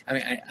 I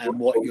mean, and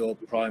what your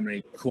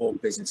primary core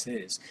business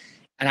is.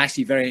 And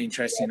actually, very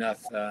interesting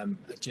enough,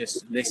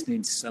 just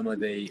listening to some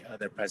of the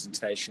other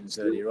presentations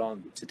earlier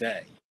on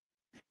today,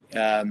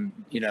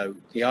 you know,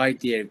 the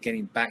idea of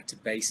getting back to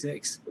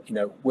basics. You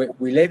know, we're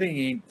living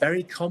in a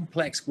very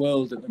complex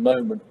world at the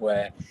moment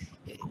where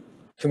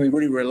can we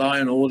really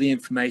rely on all the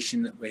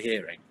information that we're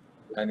hearing?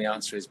 And the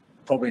answer is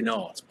probably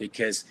not,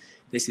 because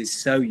this is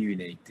so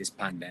unique, this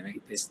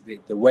pandemic.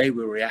 The way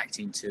we're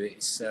reacting to it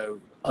is so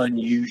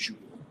unusual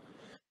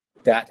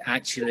that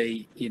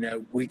actually, you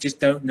know, we just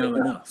don't know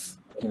enough,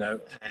 you know,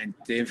 and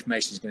the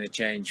information is going to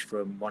change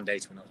from one day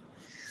to another.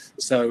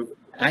 So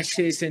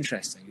actually, it's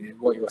interesting.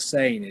 What you're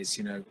saying is,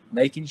 you know,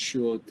 making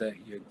sure that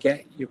you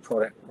get your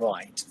product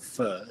right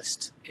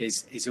first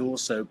is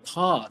also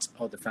part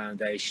of the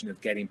foundation of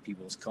getting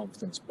people's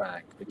confidence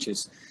back, which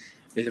is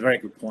a very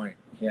good point.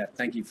 Yeah,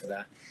 thank you for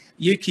that.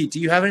 Yuki, do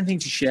you have anything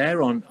to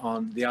share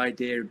on the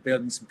idea of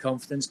building some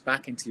confidence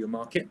back into your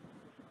market?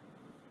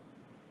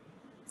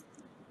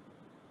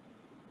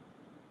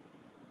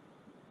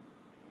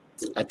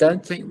 I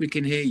don't think we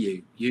can hear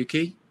you,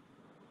 Yuki.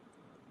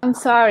 I'm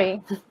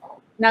sorry.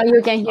 Now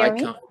you can hear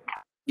me?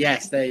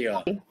 Yes, there you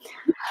are.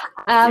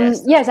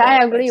 Yes,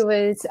 I agree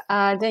with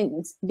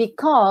James,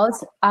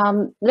 because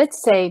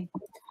let's say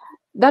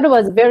that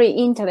was very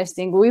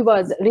interesting. We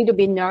was a little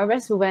bit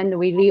nervous when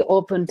we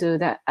reopened to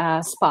the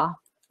spa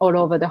all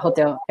over the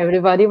hotel.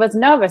 Everybody was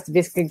nervous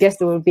because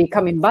guests will be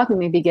coming back.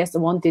 Maybe guests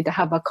wanted to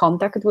have a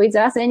contact with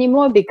us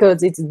anymore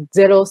because it's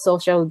zero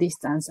social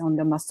distance on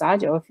the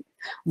massage of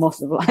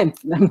most of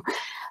them.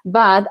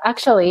 But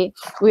actually,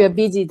 we are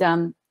busy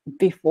than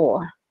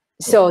before.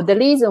 So the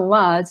reason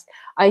was,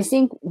 I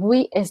think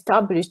we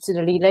established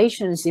the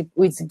relationship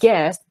with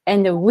guests,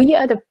 and we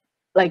are the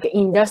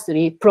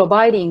industry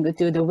providing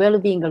to the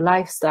well-being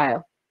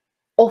lifestyle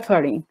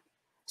offering.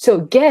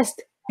 So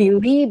guests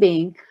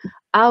believing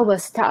our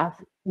staff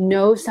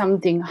know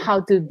something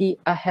how to be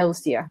a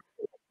healthier,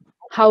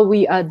 how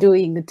we are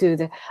doing to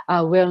the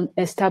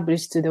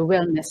established to the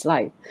wellness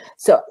life.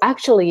 So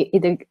actually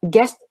it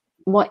gets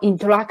more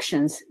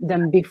interactions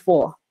than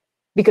before,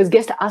 because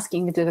guests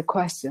asking to the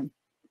question,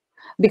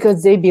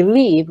 because they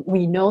believe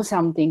we know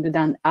something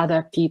than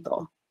other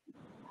people.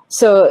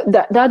 So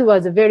that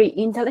was a very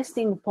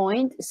interesting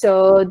point.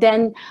 So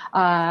then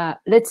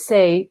let's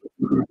say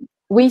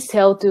we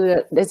sell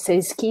to, let's say,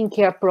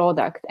 skincare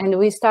product, and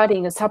we're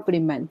starting a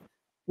supplement.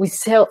 We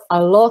sell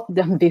a lot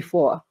than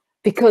before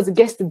because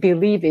guests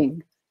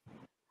believing.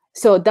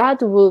 So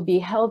that will be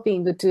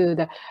helping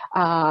to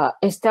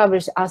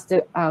establish us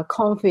the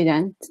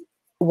confident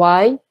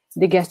why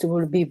the guest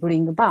will be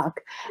bring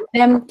back.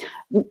 Then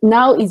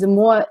now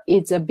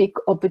it's a big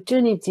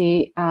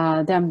opportunity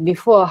than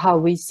before how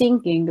we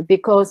thinking,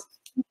 because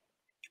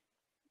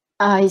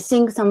I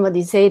think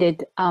somebody said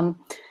it,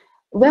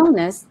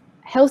 wellness,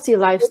 healthy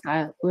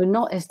lifestyle will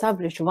not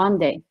establish one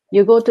day.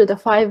 You go to the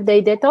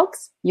 5-day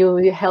detox, you'll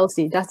be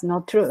healthy. That's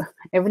not true.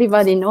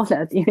 Everybody knows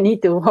that you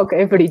need to walk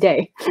every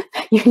day.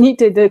 You need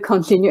to do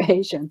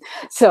continuation.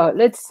 So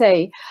let's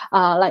say,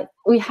 like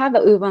we have a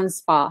urban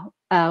spa,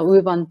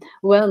 urban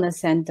wellness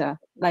center,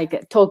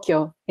 like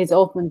Tokyo is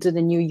open to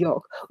the New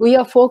York. We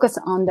are focused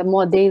on the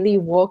more daily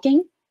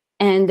walking,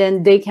 and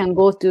then they can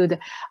go to the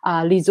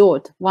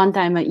resort 1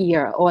 time a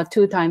year or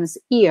 2 times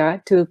a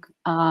year to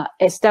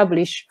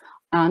establish,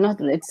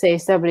 not let's say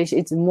establish,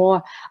 it's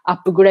more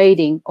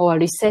upgrading or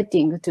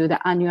resetting to the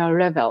annual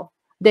level,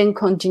 then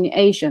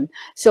continuation.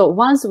 So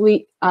once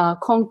we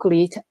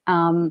concrete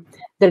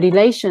the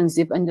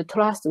relationship and the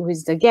trust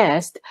with the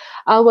guest,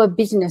 our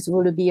business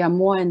will be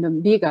more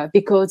and bigger,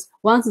 because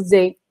once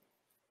they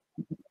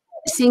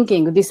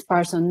thinking this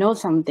person knows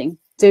something,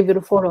 they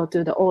will follow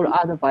to the all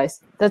advice.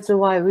 That's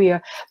why we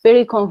are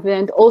very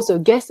confident. Also,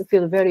 guests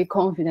feel very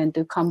confident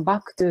to come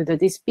back to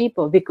these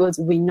people, because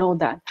we know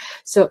that.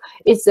 So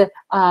it's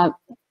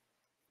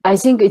I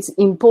think it's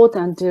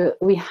important to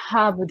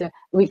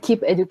we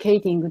keep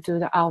educating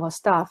to our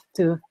staff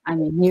to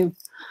new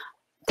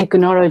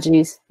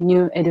technologies,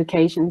 new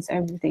educations,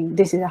 everything.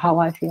 This is how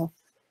I feel.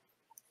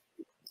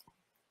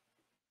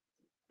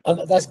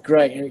 That's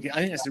great. I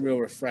think that's a real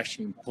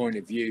refreshing point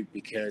of view,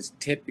 because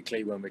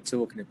typically when we're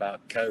talking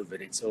about COVID,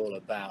 it's all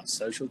about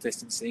social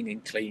distancing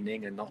and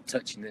cleaning and not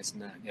touching this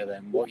and that and the other.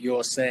 And what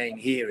you're saying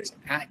here is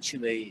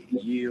actually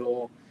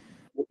your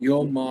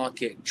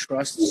market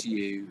trusts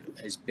you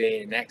as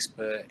being an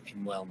expert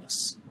in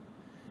wellness.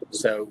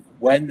 So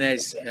when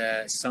there's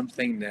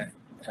something that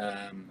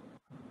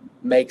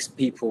makes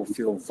people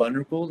feel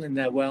vulnerable in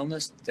their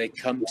wellness, they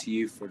come to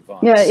you for advice.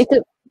 Yeah,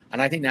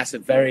 and I think that's a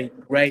very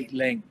great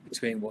link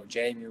between what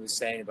Jamie was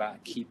saying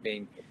about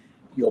keeping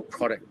your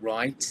product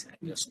right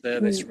and your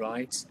service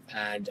right,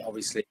 and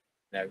obviously,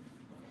 you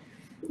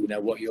know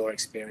what your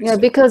experience. Yeah,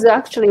 because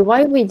actually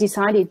why we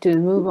decided to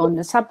move on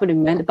the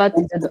supplement, but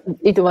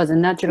it was a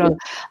natural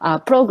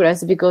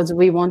progress, because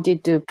we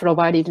wanted to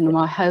provide it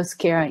more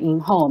healthcare in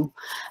home.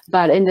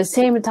 But in the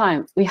same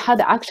time, we had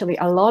actually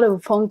a lot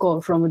of phone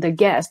calls from the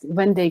guests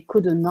when they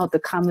could not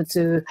come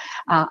to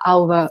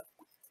our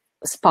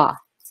spa.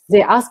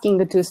 They're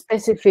asking to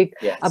specific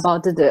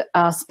about the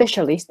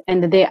specialist,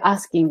 and they're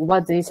asking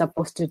what they're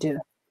supposed to do.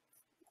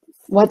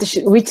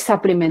 Which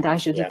supplement I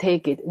should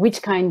take it,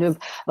 which kind of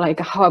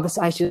herbs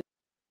I should.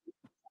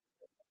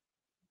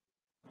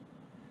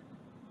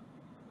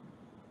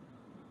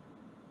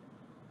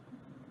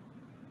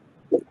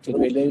 Did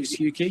we lose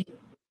Yuki?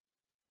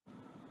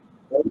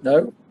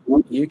 No,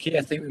 Yuki,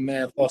 I think we may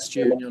have lost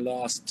you in your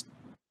last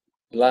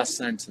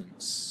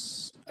sentence.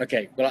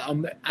 Okay,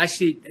 well,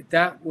 actually,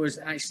 that was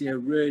actually a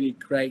really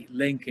great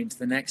link into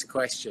the next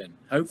question.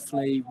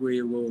 Hopefully,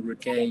 we will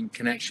regain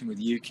connection with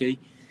Yuki.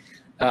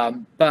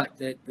 But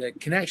the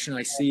connection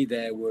I see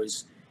there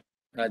was,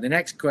 the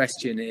next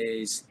question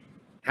is,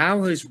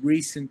 how has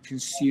recent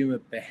consumer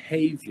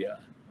behavior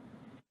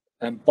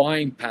and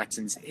buying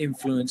patterns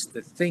influenced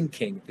the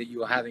thinking that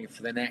you're having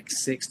for the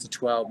next 6 to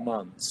 12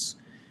 months?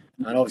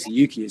 And obviously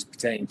Yuki is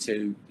pertaining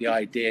to the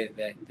idea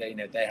that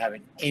they're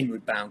having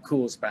inward bound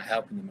calls about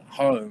helping them at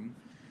home.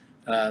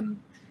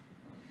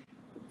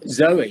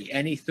 Zoe,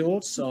 any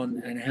thoughts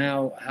on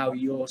how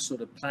you're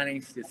sort of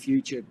planning for the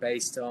future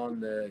based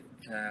on the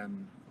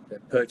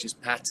purchase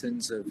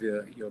patterns of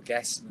your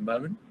guests at the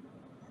moment?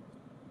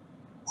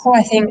 So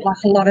I think,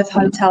 like a lot of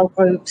hotel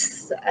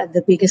groups,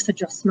 the biggest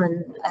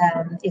adjustment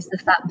is the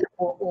fact that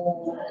we're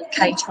all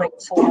catering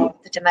for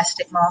the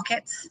domestic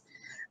markets.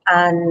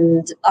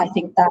 And I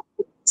think that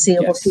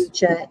foreseeable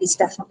future is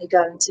definitely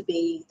going to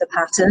be the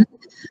pattern.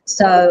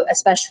 So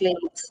especially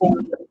for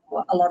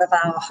a lot of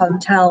our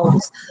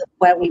hotels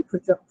where we're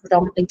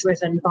predominantly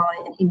driven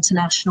by an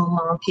international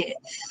market,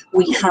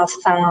 we have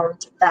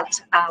found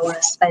that our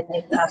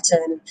spending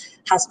pattern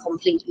has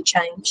completely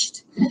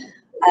changed.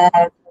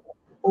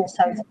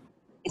 Also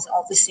is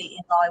obviously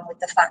in line with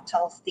the fact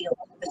of the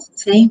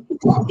uncertainty,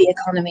 the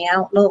economy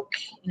outlook.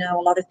 You know,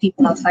 a lot of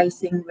people are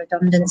facing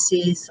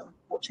redundancies,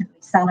 unfortunately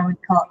salary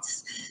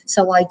cuts.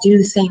 So I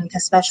do think,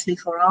 especially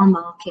for our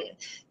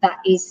market, that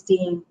is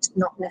deemed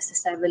not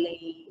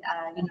necessarily,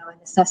 you know, a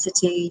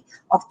necessity.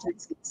 Often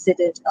it's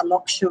considered a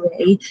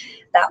luxury,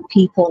 that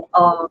people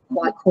are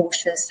quite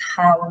cautious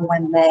how and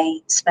when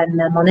they spend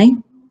their money.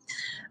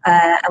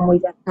 And we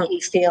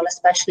definitely feel,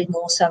 especially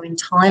more so in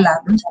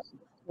Thailand,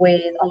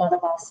 with a lot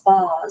of our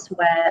spas,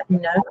 where, you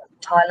know,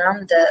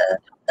 Thailand,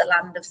 the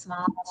land of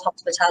smart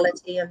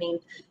hospitality. I mean,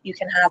 you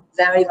can have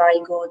very, very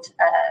good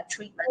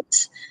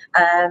treatments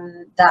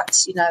that,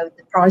 you know,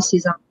 the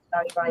prices aren't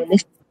very, very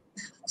little.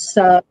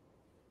 So,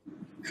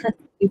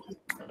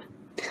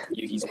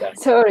 Yuki's back.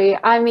 Sorry,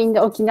 I'm in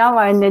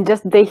Okinawa and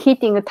just they're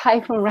hitting a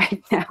typhoon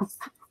right now.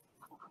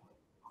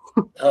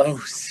 Oh,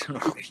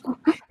 sorry.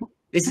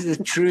 This is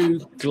a true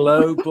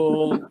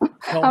global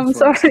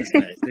conference, I'm sorry.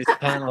 isn't it? This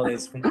panel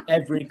is from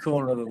every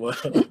corner of the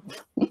world.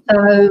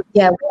 so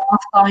yeah, we are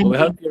finding We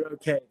hope you're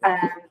okay.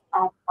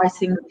 our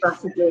pricing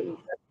strategy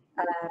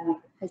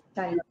has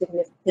changed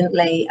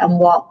significantly, and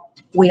what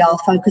we are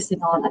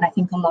focusing on, and I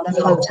think a lot of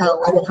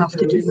hotels will have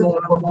to do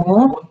more and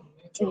more,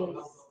 is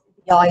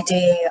the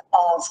idea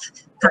of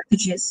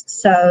packages.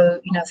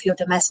 So, you know, for your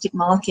domestic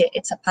market,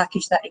 it's a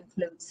package that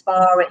includes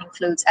spa, it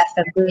includes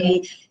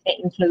F&B, it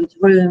includes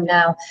room.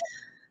 Now,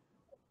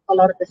 a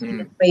lot of the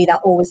industry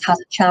that always has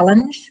a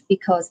challenge,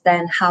 because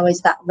then how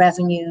is that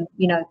revenue,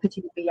 you know,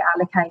 particularly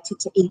allocated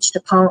to each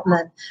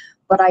department?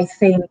 But I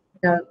think,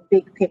 you know,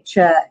 big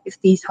picture, if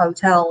these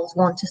hotels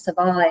want to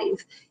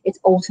survive, it's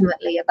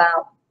ultimately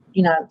about,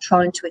 you know,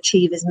 trying to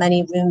achieve as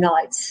many room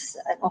nights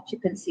and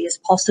occupancy as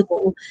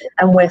possible.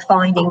 And we're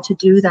finding to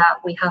do that,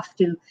 we have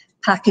to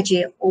package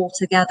it all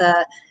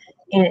together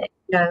in,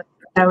 you know,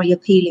 very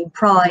appealing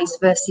price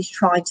versus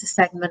trying to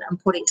segment and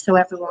put it so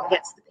everyone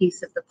gets the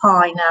piece of the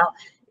pie. Now,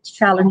 it's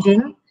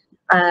challenging,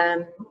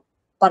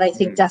 but I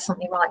think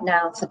definitely right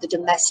now for the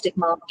domestic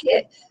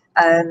market,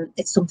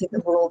 it's something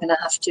that we're all going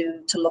to have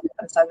to look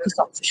and focus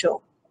on for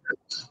sure.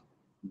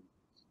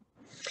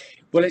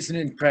 Well, it's an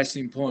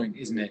interesting point,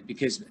 isn't it?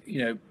 Because,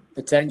 you know,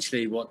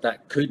 potentially what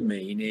that could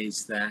mean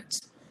is that,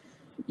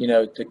 you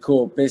know, the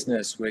core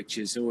business, which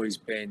has always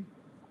been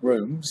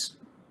rooms,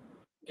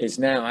 is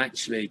now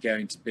actually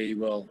going to be,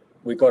 well,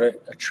 we've got to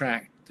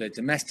attract the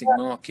domestic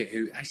market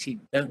who actually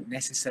don't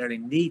necessarily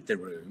need the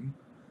room.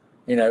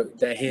 You know,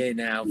 they're here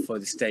now for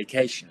the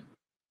staycation.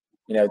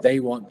 You know,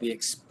 they want the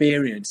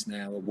experience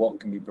now of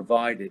what can be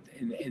provided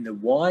in the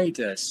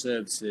wider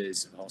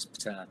services of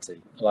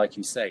hospitality, like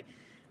you say,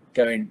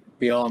 going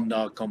beyond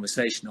our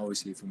conversation,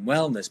 obviously, from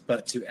wellness,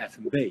 but to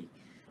F&B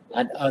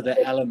and other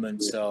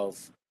elements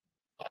of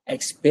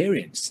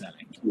experience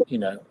selling, you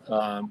know,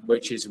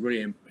 which is a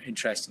really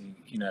interesting,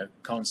 you know,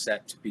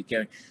 concept to be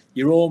going.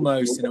 You're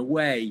almost, in a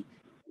way,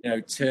 you know,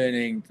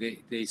 turning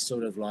the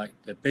sort of like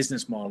the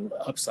business model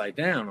upside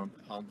down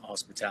on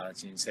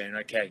hospitality and saying,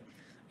 okay,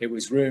 it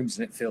was rooms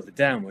and it filtered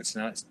downwards,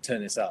 now let's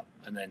turn this up.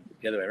 And then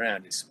the other way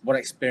around is what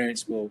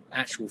experience will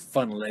actual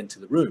funnel into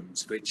the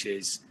rooms, which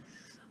is,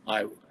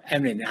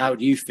 Emlyn, how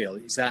do you feel?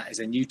 Is that as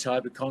a new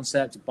type of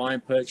concept, a buy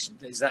and purchase?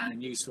 Is that a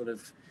new sort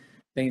of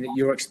thing that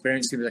you're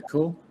experiencing with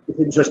Accor? It's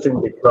interesting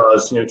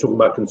because, you know, talking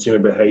about consumer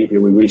behavior,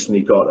 we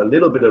recently got a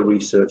little bit of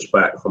research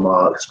back from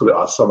our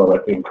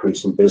summer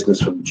increase in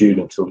business from June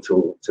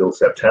until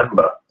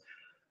September.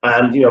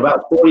 And, you know,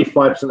 about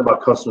 45% of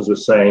our customers were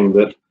saying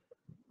that,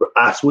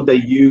 asked would they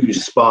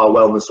use spa,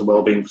 wellness and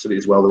wellbeing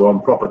facilities while they were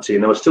on property,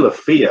 and there was still a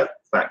fear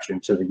factor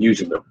in terms of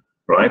using them,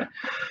 right?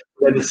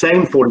 Then the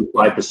same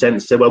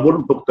 45% said, well, I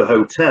wouldn't book the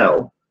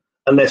hotel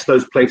unless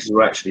those places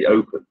were actually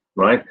open,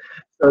 right?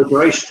 So it's a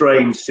very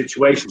strange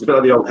situation. It's a bit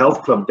like the old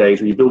health club days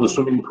when you build a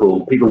swimming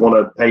pool, people want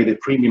to pay the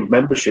premium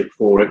membership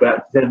for it,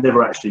 but they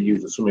never actually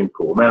use the swimming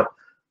pool. Now,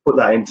 put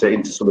that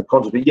into sort of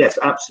context. But yes,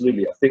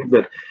 absolutely. I think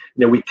that,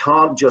 you know, we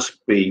can't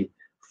just be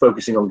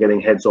focusing on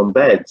getting heads on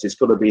beds. It's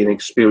got to be an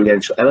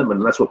experiential element,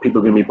 and that's what people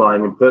are going to be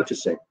buying and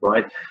purchasing,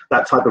 right?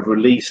 That type of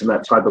release and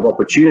that type of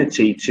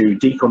opportunity to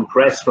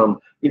decompress from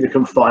either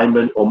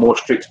confinement or more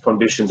strict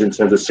conditions in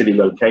terms of city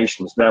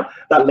locations. Now,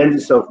 that lends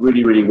itself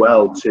really, really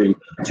well to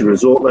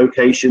resort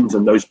locations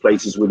and those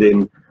places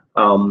within,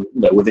 you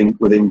know,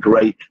 within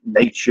great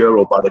nature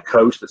or by the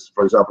coast. That's,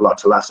 for example, our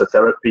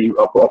thalassotherapies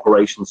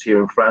operations here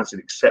in France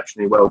did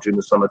exceptionally well during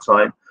the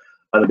summertime.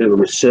 And a bit of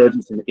a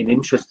resurgence in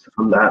interest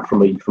from that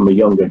from a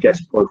younger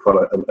guest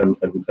profile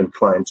and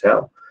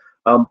clientele.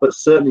 But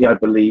certainly I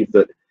believe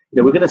that, you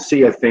know, we're going to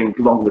see, I think,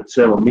 longer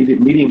term or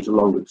medium to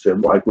longer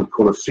term, what I would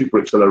call a super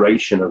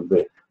acceleration of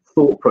the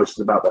thought process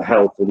about the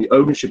health or the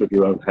ownership of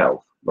your own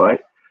health, right?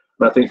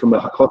 And I think from a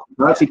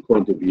hospitality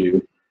point of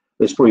view,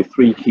 there's probably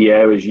 3 key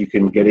areas you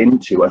can get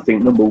into. I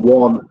think number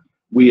one,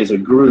 we as a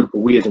group,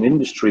 or we as an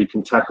industry,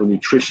 can tackle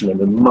nutrition in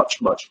a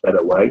much, much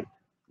better way,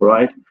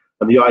 right?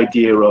 And the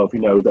idea of, you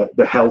know,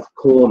 the health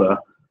corner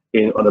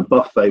on a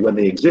buffet, when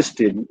they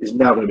existed, is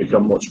now going to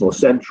become much more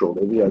central.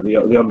 You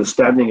know, the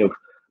understanding of,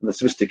 and the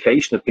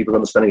sophistication of people's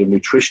understanding of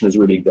nutrition is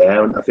really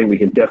there, and I think we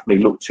can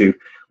definitely look to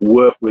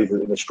work with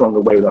in a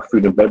stronger way with our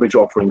food and beverage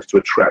offerings to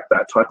attract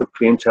that type of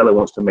clientele who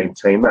wants to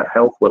maintain that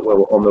health while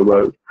we're on the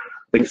road.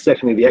 I think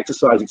secondly, the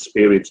exercise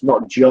experience,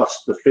 not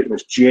just the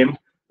fitness gym,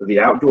 but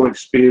the outdoor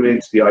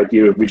experience, the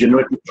idea of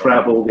regenerative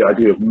travel, the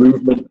idea of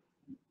movement,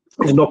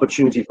 is an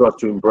opportunity for us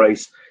to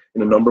embrace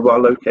in a number of our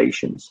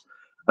locations.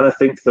 And I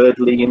think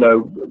thirdly, you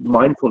know,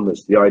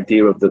 mindfulness, the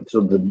idea of the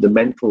sort of the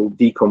mental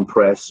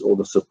decompress, or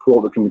the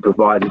support that can be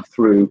provided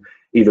through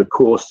either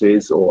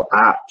courses or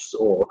apps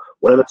or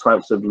whatever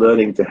types of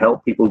learning to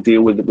help people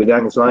deal with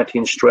anxiety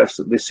and stress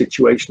that this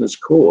situation has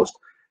caused,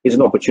 is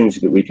an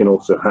opportunity that we can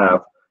also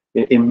have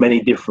in many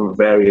different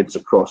variants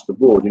across the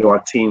board. You know,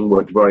 our team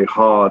worked very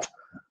hard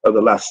over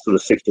the last sort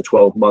of 6 to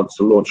 12 months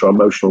to launch our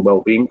emotional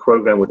well-being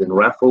program within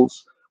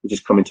Raffles, which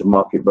is coming to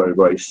market very,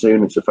 very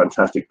soon. It's a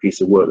fantastic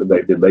piece of work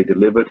that they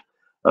delivered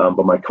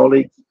by my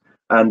colleagues.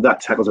 And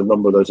that tackles a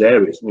number of those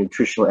areas: the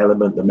nutritional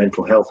element, the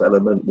mental health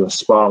element, the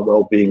spa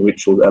well-being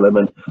ritual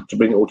element, to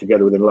bring it all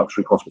together within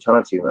luxury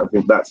hospitality. And I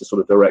think that's the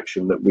sort of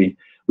direction that we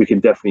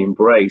can definitely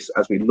embrace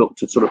as we look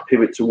to sort of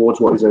pivot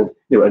towards what is a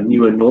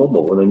newer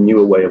normal and a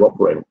newer way of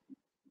operating.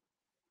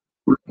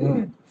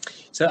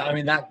 So, I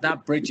mean,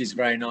 that bridges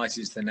very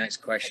nicely to the next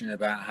question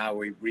about how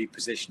we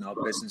reposition our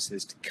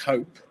businesses to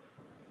cope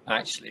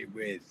actually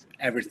with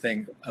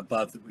everything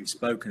above that we've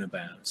spoken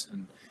about.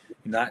 And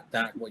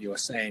that what you're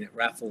saying at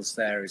Raffles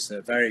there is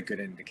a very good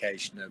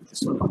indication of the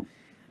sort of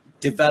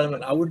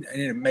development. I wouldn't,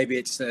 you know, maybe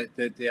it's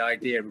the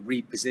idea of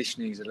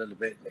repositioning is a little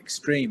bit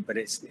extreme, but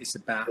it's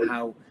about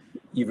how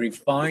you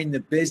refine the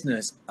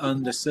business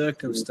under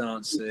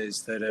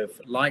circumstances that have,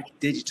 like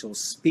digital,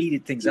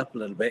 speeded things up a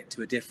little bit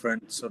to a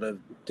different sort of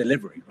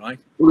delivery, right?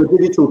 Well, the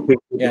digital thing,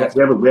 we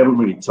haven't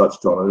really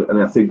touched on,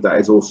 and I think that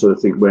is also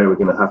where we're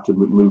going to have to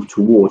move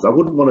towards. I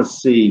wouldn't want to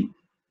see,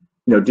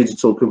 you know,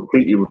 digital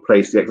completely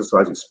replace the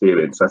exercise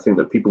experience. I think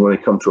that people, when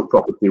they come to a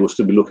property, will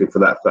still be looking for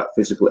that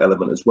physical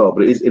element as well.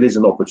 But it is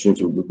an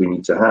opportunity we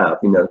need to have,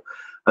 you know.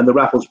 And the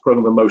Raffles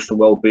program of emotional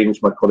well-being,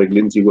 which my colleague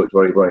Lindsay worked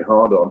very, very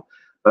hard on,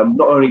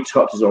 not only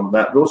touches on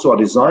that, but also our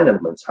design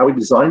elements, how we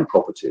design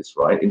properties,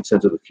 right, in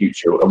terms of the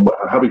future, and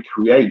how we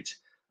create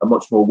a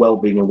much more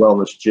well-being and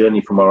wellness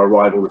journey from our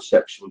arrival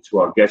reception to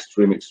our guest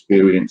room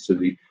experience, to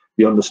the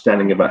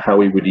understanding about how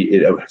we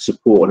really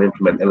support and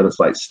implement elements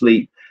like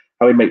sleep,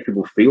 how we make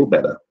people feel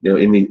better, you know,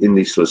 in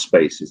these sort of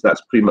spaces.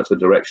 That's pretty much the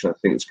direction I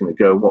think it's going to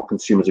go, and what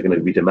consumers are going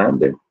to be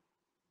demanding.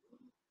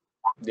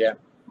 Yeah,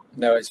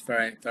 no, it's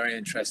very, very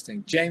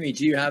interesting. Jamie,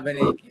 do you have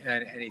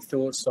any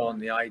thoughts on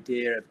the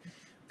idea of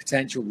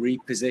potential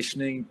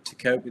repositioning to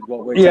cope with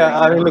what we're doing? Yeah,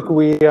 I mean, look,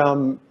 we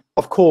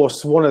of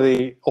course, one of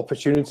the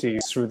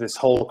opportunities through this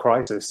whole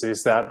crisis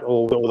is that,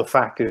 or the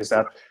fact is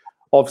that,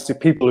 obviously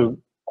people who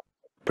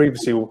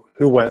previously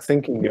who weren't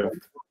thinking of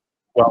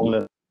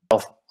wellness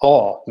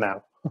are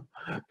now,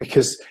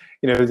 because,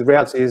 you know, the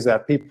reality is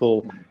that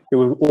people,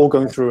 we're all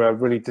going through a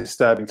really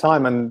disturbing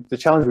time, and the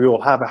challenge we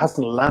all have, it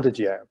hasn't landed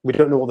yet. We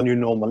don't know what the new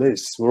normal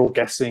is. We're all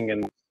guessing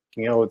and,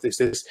 you know, this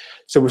is,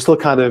 so we're still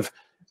kind of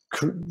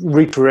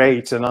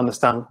recreate and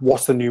understand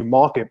what's the new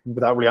market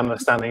without really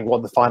understanding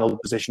what the final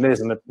position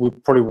is, and we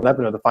probably will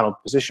never know the final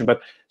position.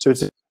 But so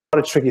it's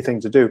quite a tricky thing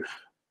to do.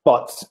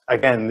 But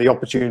again, the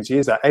opportunity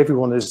is that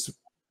everyone is,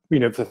 you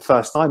know, for the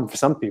first time, for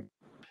some people,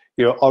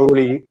 you know, are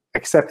really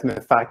accepting the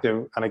fact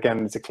that, and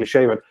again, it's a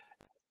cliche, but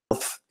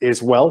health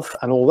is wealth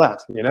and all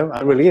that, you know,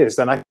 it really is.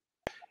 And I,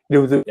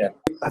 you know,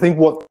 I think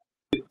what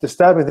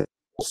disturbing thing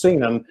we've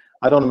seen, and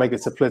I don't want to make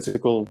this a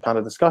political kind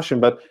of discussion,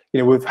 but, you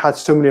know, we've had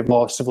so many of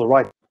our civil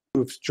rights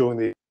moves during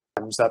the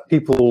times that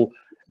people,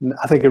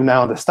 I think, are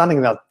now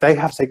understanding that they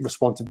have to take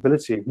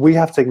responsibility. We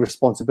have to take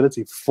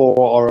responsibility for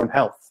our own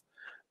health,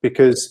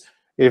 because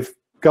if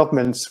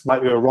governments,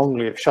 rightly or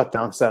wrongly, have shut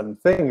down certain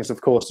things,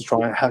 of course, to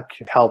try and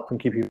help and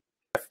keep you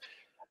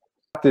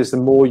safe, the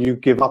more you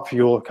give up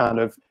your kind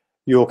of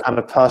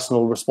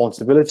personal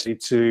responsibility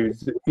to,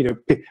 you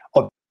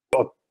know,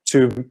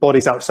 to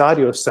bodies outside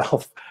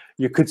yourself,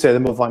 you could say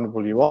the more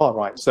vulnerable you are,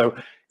 right? So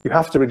you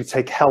have to really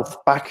take health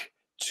back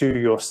to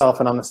yourself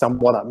and understand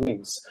what that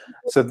means.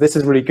 So this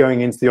is really going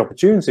into the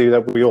opportunity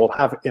that we all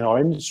have in our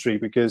industry,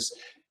 because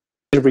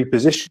to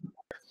reposition,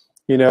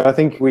 you know, I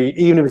think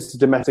even if it's a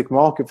domestic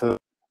market for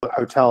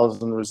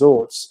hotels and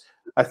resorts,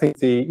 I think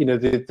the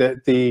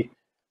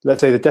let's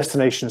say the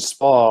destination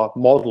spa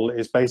model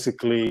is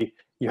basically,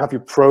 you have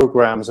your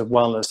programs of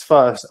wellness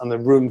first and the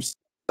rooms,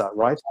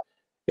 right?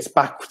 It's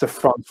back to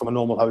front from a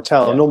normal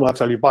hotel. Yeah. A normal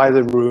hotel, you buy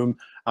the room,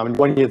 and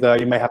when you're there,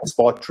 you may have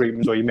spa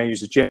treatments, or you may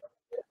use a gym.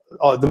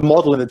 The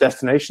model in the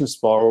destination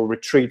spa or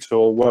retreat,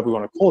 or whatever we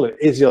want to call it,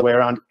 is the other way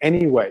around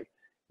anyway,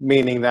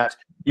 meaning that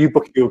you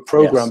book your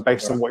program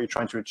based on what you're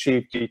trying to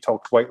achieve: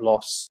 detox, weight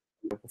loss,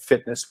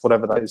 fitness,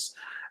 whatever that is.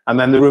 and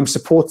then the room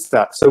supports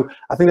that. So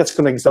I think that's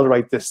going to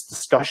accelerate this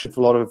discussion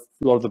for a lot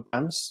of the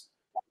brands,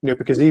 you know,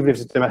 because even if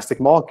it's a domestic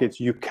market,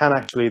 you can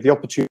actually, the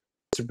opportunity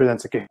to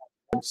present a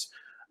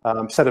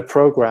coherent set of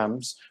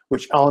programs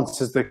which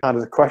answers the kind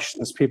of the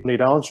questions people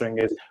need answering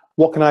is,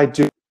 what can I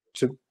do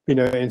to, you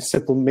know, in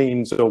simple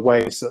means or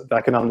ways that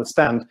I can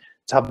understand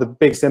to have the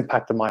biggest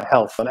impact on my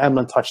health? And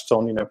Emlyn touched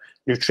on, you know,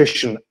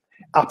 nutrition.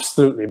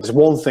 Absolutely. There's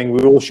one thing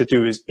we all should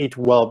do is eat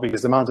well,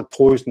 because the amount of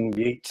poison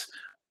we eat,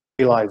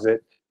 realize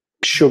it,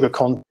 sugar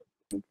content,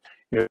 you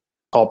know,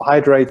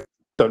 carbohydrates,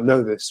 don't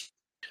know this,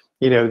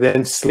 you know,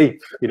 then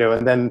sleep, you know,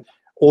 and then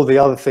all the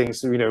other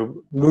things, you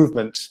know,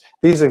 movement.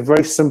 These are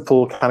very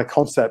simple kind of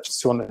concepts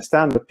to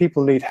understand, but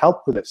people need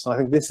help with this. And I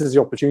think this is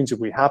the opportunity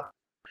we have,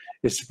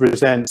 is to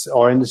present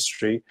our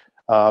industry,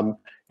 you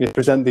know,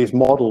 present these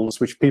models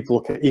which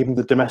people can, even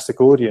the domestic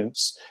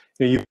audience,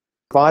 you know, you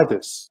provide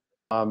this.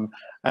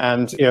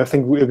 And, you know, I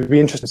think it would be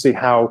interesting to see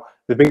how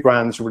the big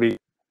brands really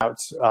out,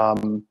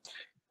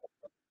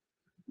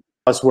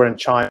 as we're in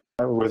China,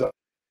 with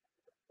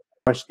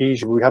much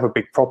easier. We have a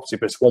big property,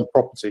 but it's one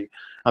property.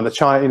 And the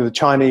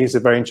Chinese are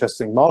a very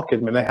interesting market.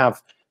 I mean, they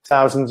have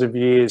thousands of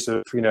years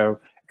of, you know,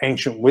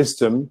 ancient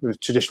wisdom with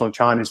traditional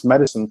Chinese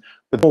medicine.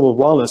 But normal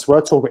wellness,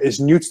 we're talking, is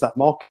new to that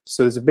market.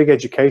 So there's a big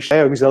education.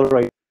 They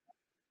accelerate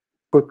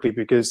quickly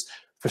because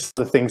for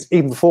the things,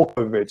 even before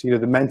COVID, you know,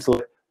 the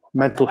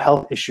mental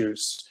health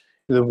issues,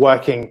 the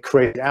working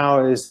crazy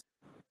hours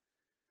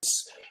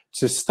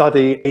to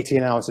study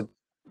 18 hours a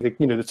day,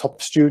 you know, the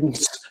top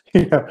students,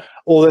 you know,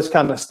 all this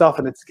kind of stuff,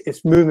 and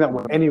it's moving that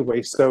way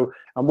anyway. So,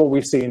 and what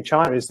we see in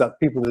China is that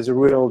there's a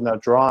real now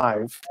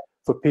drive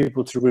for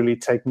people to really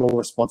take more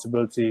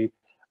responsibility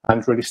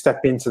and really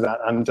step into that,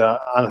 and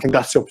I think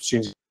that's the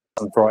opportunity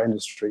for our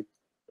industry.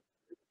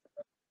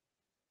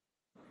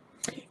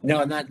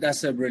 No, and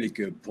that's a really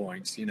good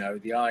point. You know,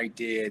 the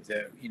idea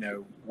that, you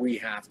know, we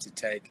have to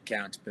take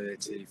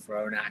accountability for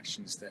our own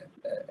actions that,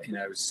 you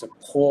know,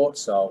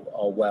 supports our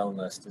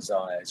wellness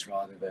desires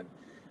rather than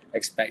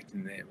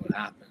expecting that it will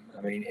happen.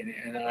 I mean,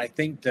 and I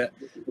think that,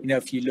 you know,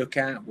 if you look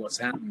at what's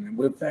happening, and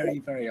we're very,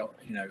 very, you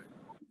know,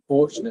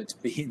 fortunate to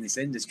be in this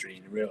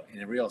industry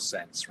in a real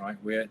sense, right?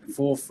 We're at the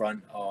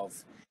forefront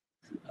of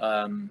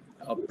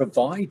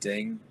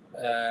providing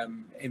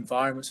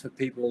environments for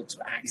people to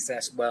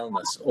access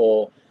wellness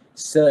or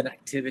certain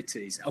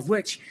activities, of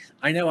which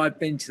I know I've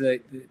been to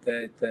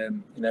the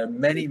you know,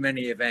 many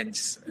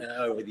events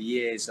over the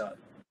years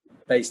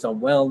based on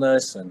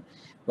wellness, and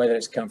whether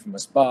it's come from a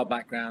spa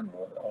background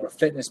or a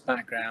fitness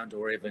background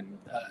or even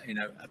you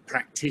know, a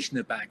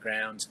practitioner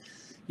background.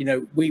 You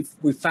know, we've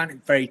found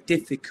it very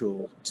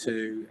difficult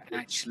to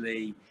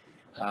actually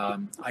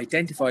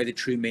identify the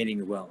true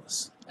meaning of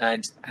wellness.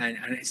 And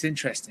it's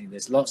interesting.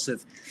 There's lots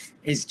of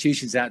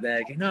institutions out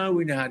there going, no,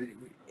 we know how to.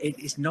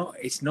 It's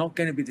not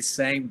going to be the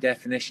same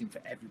definition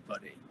for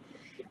everybody.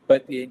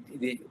 But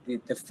the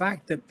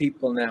fact that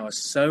people now are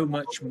so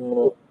much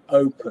more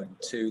open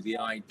to the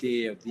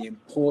idea of the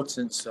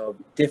importance of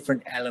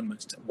different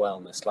elements to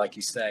wellness, like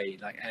you say,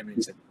 like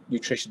Emlyn said,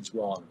 nutrition's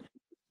one.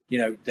 You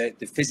know,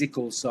 the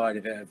physical side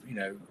of it, you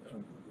know,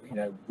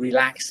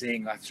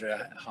 relaxing after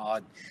a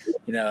hard,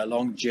 you know, a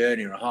long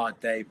journey or a hard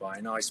day by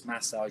a nice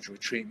massage or a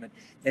treatment.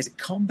 There's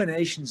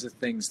combinations of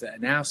things that are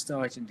now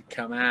starting to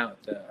come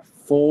out that are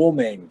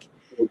forming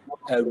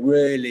a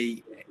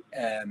really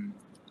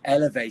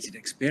elevated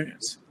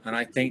experience. And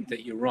I think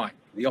that you're right.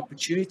 The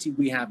opportunity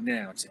we have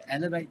now to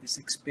elevate this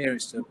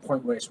experience to a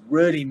point where it's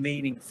really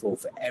meaningful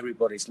for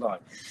everybody's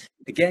life,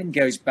 again,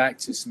 goes back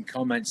to some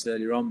comments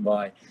earlier on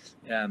by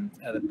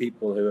other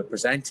people who were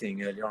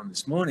presenting earlier on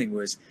this morning,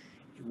 was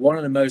one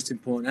of the most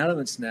important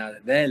elements now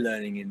that they're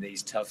learning in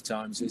these tough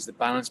times is the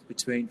balance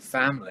between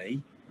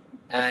family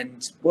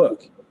and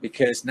work,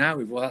 because now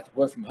we've all had to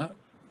work from home,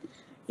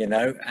 you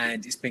know,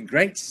 and it's been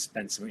great to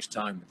spend so much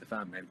time with the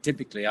family.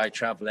 Typically, I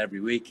travel every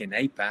week in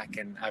APAC,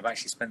 and I've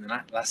actually spent the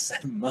last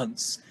 7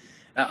 months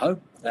at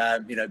home,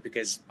 you know,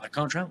 because I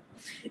can't travel.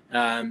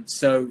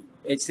 So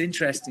it's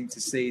interesting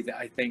to see that.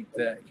 I think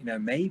that, you know,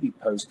 maybe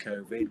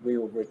post-COVID, we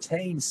will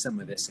retain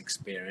some of this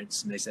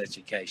experience and this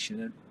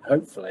education, and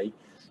hopefully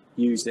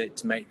use it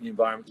to make the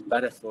environment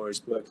better for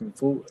us working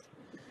forward.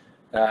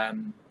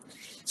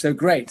 So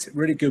great,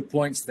 really good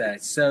points there.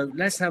 So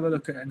let's have a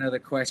look at another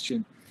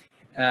question.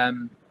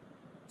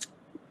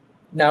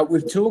 Now,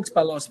 we've talked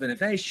about lots of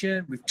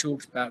innovation, we've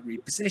talked about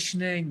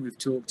repositioning, we've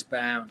talked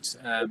about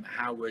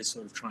how we're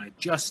sort of trying to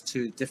adjust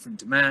to different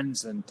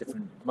demands and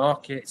different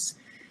markets.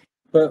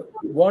 But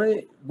what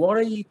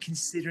are you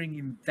considering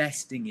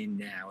investing in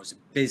now as a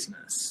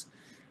business?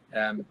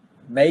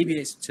 Maybe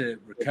it's to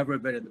recover a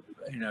bit of the,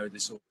 you know, the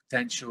sort of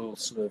potential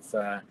sort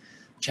of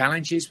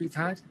challenges we've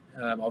had.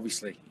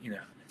 Obviously, you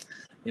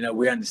know,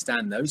 we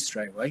understand those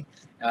straight away.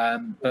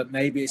 But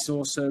maybe it's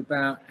also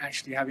about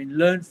actually having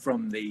learned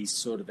from these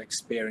sort of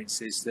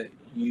experiences that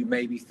you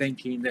may be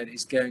thinking that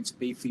it's going to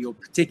be for your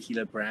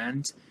particular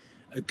brand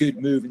a good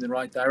move in the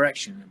right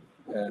direction.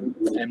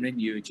 Emlyn,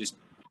 you were just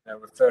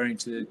referring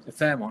to the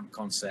Fairmont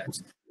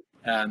concept,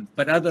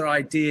 but other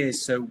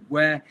ideas. So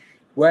where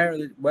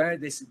where's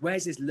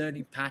this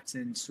learning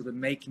pattern sort of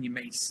making you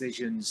make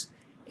decisions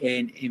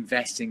in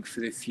investing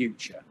for the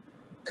future?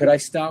 Could I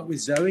start with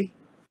Zoe?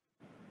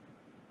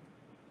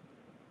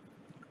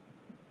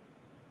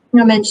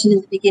 I mentioned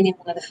in the beginning,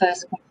 one of the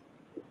first questions.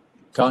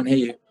 Can't hear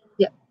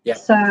you. Yeah.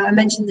 So I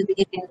mentioned in the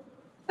beginning,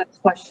 the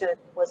first question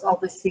was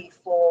obviously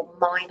for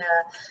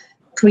minor.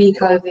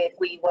 Pre-COVID,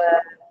 we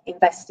were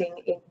investing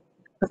in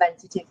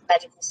preventative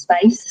medical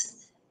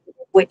space,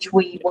 which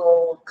we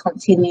will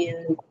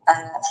continue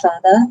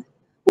further.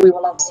 We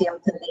will obviously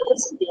open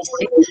these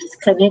 6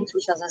 clinics,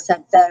 which, as I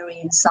said, vary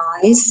in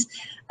size,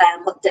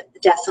 but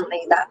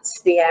definitely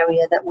that's the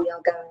area that we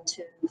are going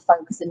to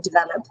focus and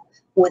develop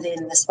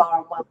within the spa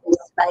and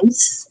wellness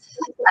space.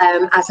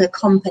 As a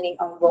company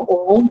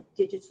overall,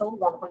 digital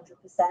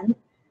 100%.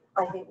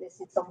 I think this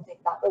is something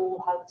that all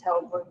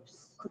hotel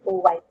groups could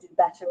always do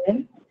better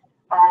in.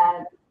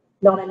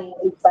 Not only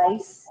in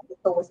base,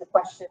 it's always a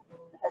question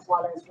as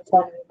well as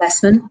return on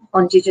investment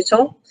on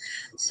digital.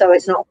 So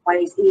it's not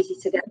always easy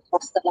to get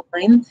across the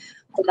line,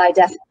 but I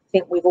definitely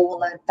think we've all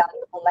learned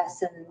valuable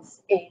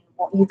lessons in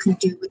what you can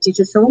do with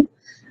digital.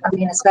 I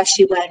mean,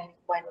 especially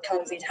when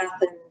COVID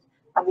happened,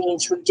 I mean,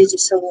 through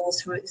digital,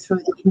 through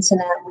the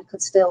internet, we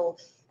could still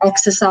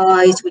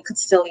exercise, we could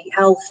still eat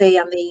healthy.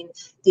 I mean,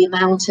 the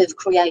amount of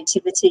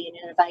creativity and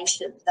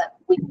innovation that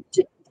we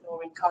did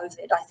during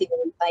COVID, I think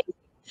we made,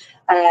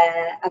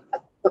 I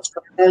touched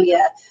on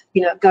earlier,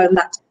 you know, going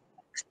back to,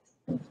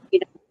 you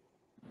know,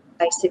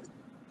 basic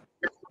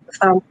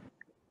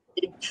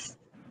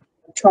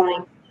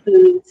trying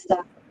food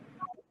stuff.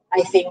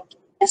 I think,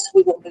 yes,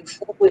 we will move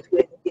forward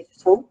with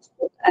digital.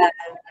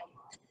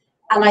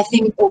 And I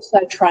think also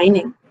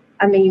training.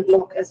 I mean,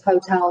 look, as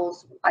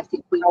hotels, I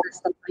think we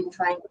invest in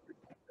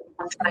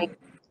training.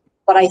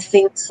 But I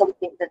think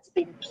something that's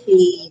been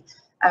key,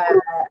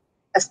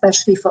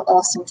 especially for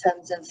us in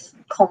terms of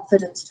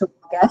confidence to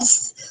our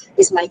guests,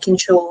 is making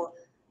sure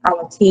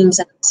our teams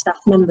and staff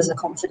members are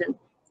confident.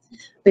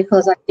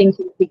 Because I think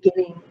in the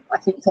beginning, I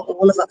think for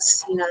all of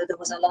us, you know, there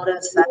was a lot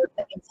of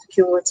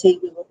insecurity.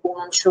 We were all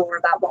unsure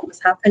about what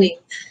was happening,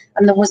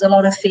 and there was a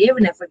lot of fear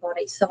in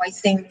everybody. So I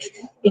think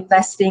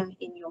investing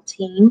in your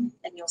team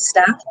and your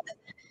staff,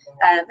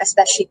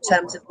 especially in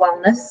terms of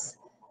wellness,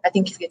 I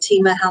think if your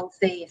team are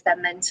healthy, if they're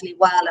mentally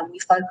well, and we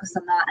focus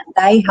on that, and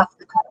they have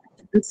the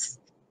confidence,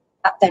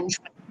 that then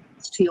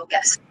translates to your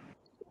guests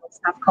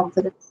have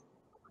confidence.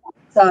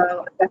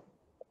 So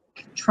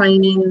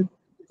training,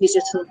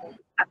 digital,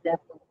 and then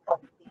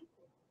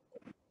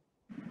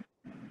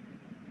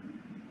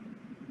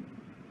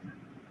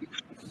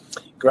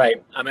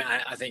Great. I mean,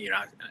 I think, you know,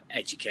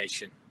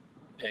 education,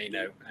 you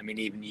know, I mean,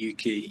 even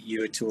Yuki,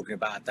 you were talking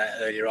about that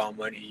earlier on,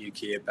 weren't you,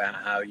 Yuki, about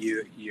how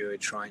you were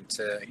trying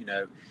to, you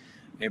know,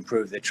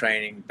 improve the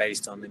training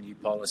based on the new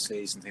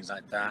policies and things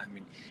like that. I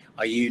mean,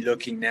 are you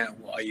looking now,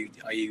 are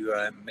you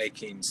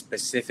making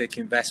specific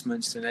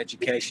investments in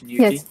education,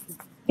 Yuki? Yes,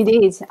 it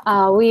is.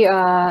 We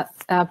are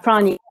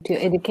planning to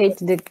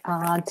educate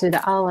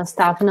our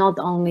staff not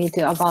only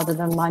about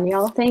the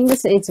manual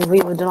things.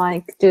 We would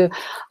like to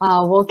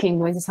working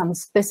with some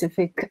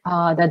specific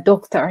the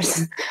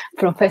doctors,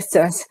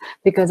 professors,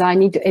 because I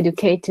need to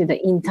educate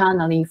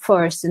internally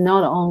first.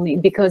 Not only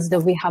because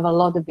we have a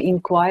lot of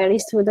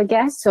inquiries to the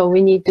guests, so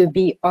we need to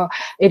be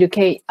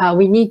educate.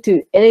 We need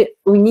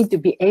to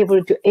be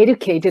able to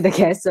educate the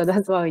guests. So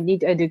that's why we need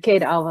to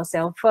educate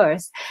ourselves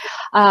first.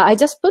 I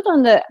just put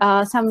on the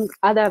some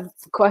other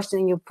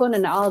question you put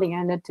in earlier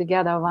and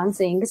together one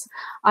things.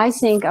 I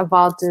think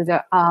about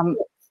the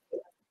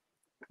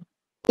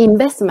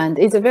investment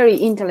is a very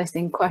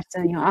interesting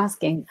question you're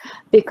asking,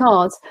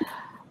 because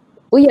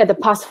we are the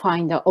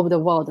pathfinder of the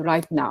world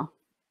right now,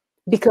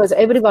 because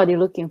everybody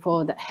looking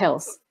for the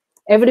health.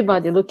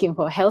 Everybody looking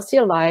for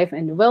healthier life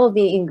and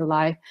well-being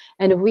life,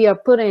 and we are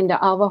putting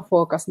our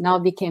focus now.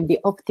 We can be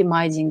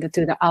optimizing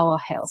to our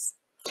health.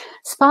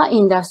 Spa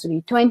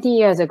industry 20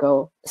 years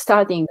ago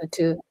starting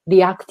to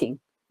reacting.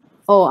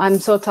 Oh, I'm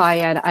so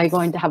tired, I'm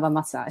going to have a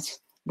massage.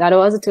 That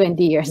was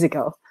 20 years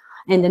ago.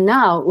 And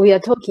now we are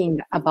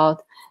talking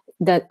about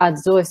that,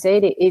 as Zoe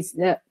said, it's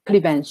the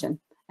prevention.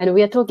 And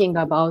we are talking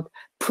about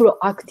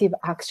proactive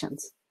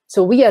actions.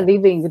 So we are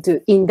living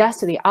to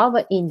industry,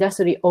 our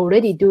industry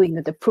already doing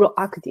the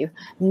proactive,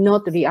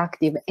 not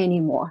reactive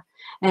anymore.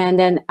 And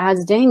then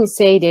as James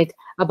said it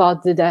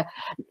about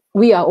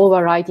we are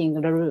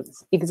overwriting the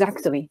rules.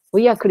 Exactly.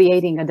 We are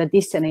creating the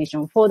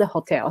destination for the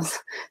hotels.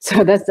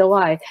 So that's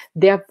why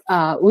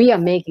we are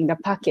making the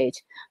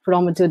package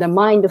from to the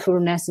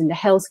mindfulness in the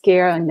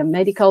healthcare and the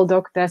medical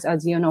doctors.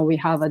 As you know, we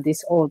have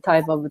this all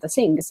type of the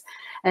things.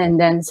 And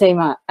then same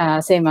as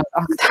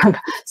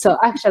Octave. So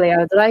actually, I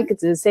would like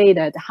to say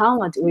that how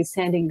much we're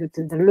sending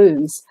to the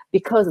rooms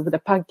because of the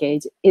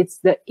package, it's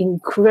the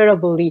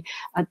incredibly,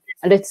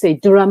 let's say,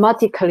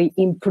 dramatically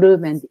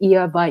improvement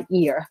year by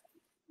year.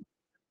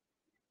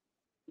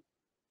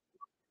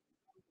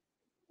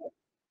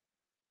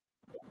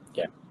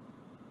 Yeah.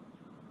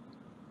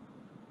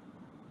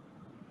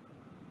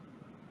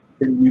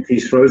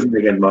 Yuki's frozen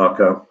again,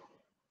 Marco.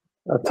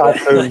 A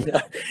typhoon.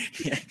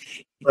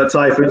 That's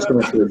typhoon's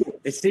coming through.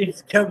 It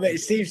seems coming.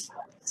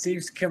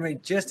 Seems coming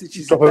just as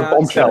she's Drop a about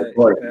bombshell.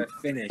 to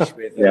finish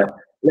with. Yeah.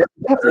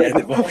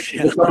 The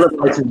bombshell. A couple of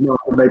items,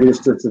 Mark, maybe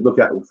just to look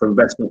at for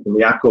investment from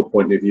the Accor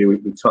point of view.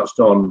 We touched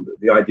on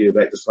the idea of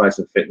exercise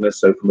and fitness.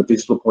 So from a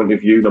digital point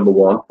of view, number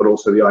one, but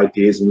also the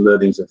ideas and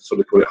learnings of sort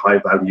of call it high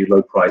value,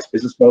 low price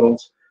business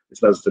models,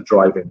 which allows us to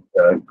drive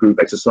in group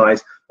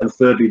exercise. And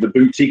thirdly, the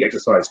boutique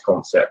exercise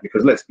concept,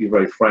 because let's be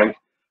very frank,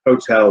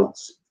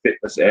 hotels,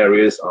 fitness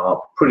areas are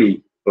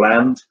pretty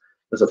bland.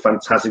 There's a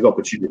fantastic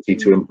opportunity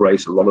to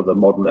embrace a lot of the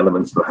modern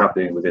elements that are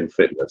happening within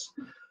fitness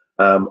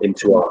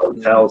into our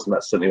hotels, and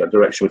that's certainly a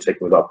direction we're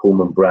taking with our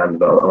Pullman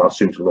brand and our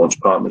soon-to-launch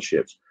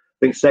partnerships. I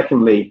think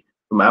secondly,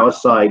 from our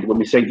side, when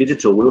we say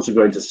digital, we're also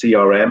going to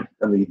CRM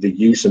and the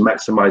use and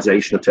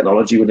maximization of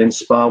technology within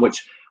spa,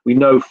 which we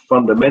know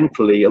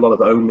fundamentally a lot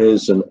of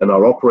owners and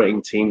our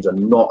operating teams are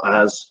not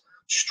as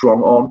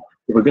strong on.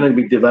 If we're going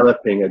to be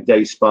developing a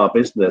day spa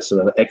business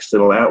and an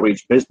external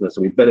outreach business,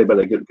 and we better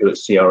get good at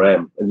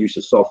CRM and use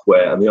of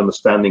software and the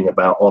understanding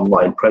about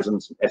online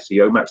presence and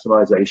SEO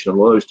maximization and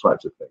all those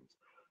types of things.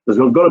 There's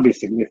got to be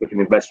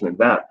significant investment in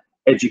that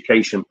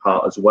education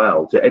part as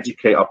well, to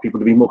educate our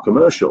people to be more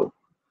commercial,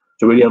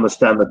 to really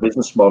understand the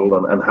business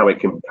model and how it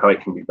can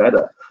be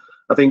better.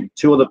 I think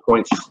two other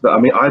points that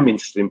I'm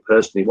interested in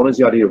personally. One is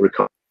the idea of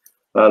recovery,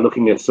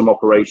 looking at some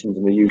operations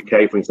in the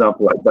UK, for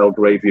example, like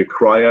Belgravia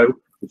Cryo,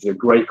 which is a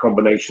great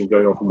combination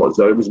going on from what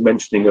Zoe was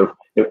mentioning of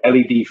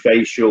LED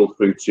facial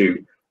through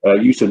to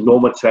use of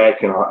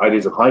Normatec and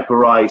ideas of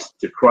hyperice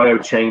to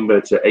cryo chamber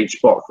to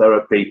HBOT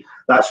therapy.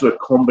 That sort of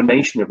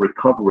combination of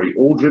recovery,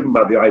 all driven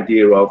by the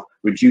idea of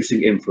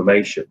reducing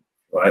inflammation,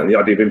 right? And the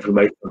idea of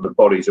inflammation of the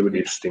body is a really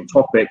interesting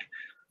topic.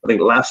 I think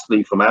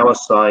lastly, from our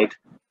side,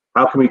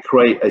 how can we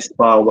create a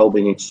spa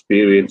well-being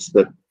experience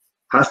that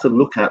has to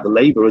look at the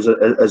labor as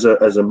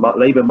a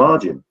labor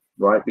margin,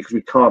 right? Because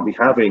we can't be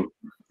having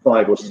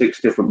 5 or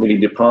 6 different mini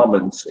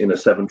departments in a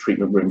 7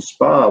 treatment room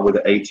spa with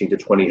 18 to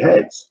 20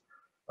 heads,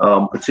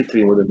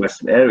 particularly within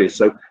Western areas.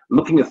 So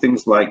looking at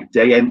things like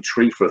day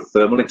entry for a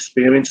thermal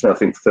experience, and I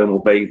think thermal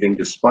bathing,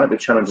 despite the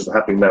challenges that are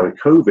happening now with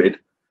COVID,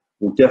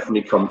 will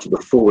definitely come to the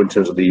fore in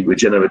terms of the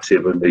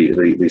regenerative and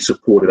the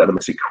supportive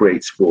elements it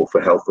creates for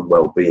health and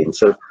well-being.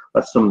 So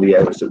that's some of the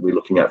areas that we're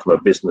looking at from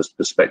a business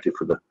perspective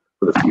for the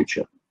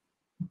future.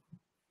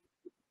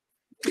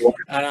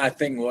 And I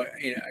think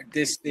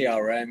this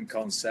CRM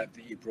concept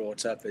that you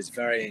brought up is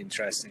very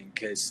interesting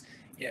because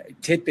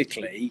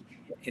typically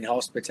in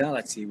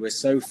hospitality we're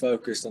so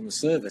focused on the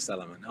service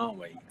element, aren't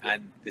we?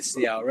 And the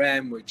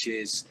CRM, which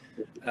is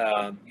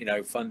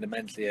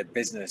fundamentally a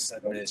business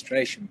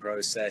administration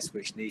process,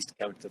 which needs to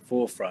come to the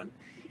forefront.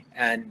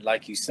 And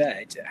like you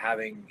said,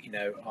 having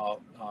our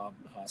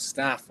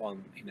staff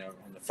on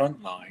on the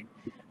front line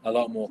a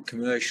lot more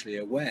commercially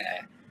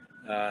aware.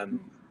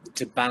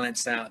 To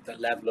balance out the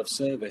level of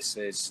service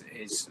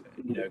is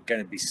going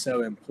to be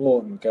so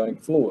important going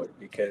forward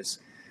because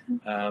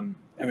prior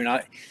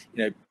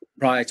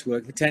to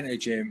working for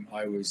Technogym,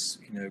 I was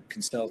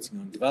consulting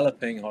on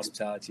developing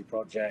hospitality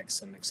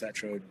projects and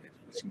etc., which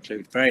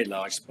include very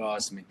large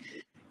spas.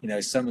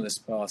 Some of the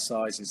spa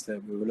sizes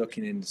that we were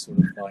looking in sort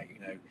of like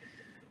at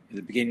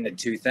the beginning of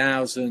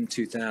 2000,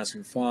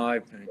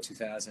 2005, and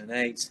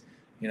 2008,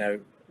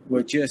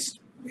 were just.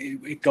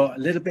 It got a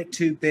little bit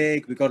too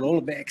big. We got a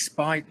little bit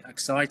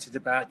excited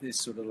about this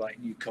sort of like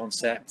new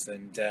concept,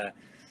 and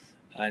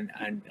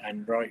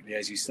rightly,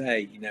 as you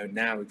say,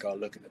 now we've got to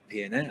look at the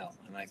P&L,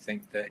 and I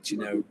think that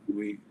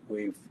we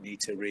need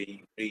to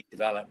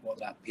redevelop what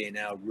that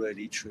P&L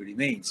really truly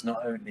means,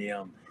 not only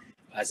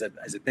as a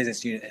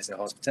business unit as a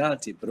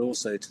hospitality, but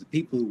also to the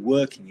people who are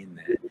working in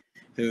there,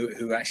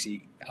 who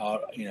actually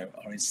are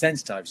are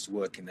incentivized to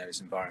work in those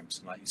environments,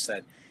 and like you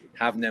said.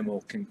 Having them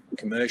more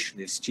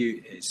commercially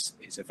astute is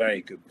a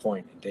very good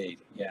point indeed.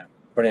 Yeah,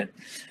 brilliant.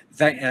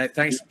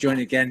 Thanks for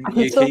joining again,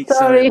 Yuki. So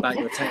sorry about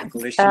your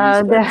technical issues.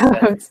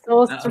 I'm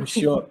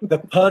sure the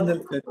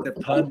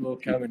pun will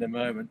come in a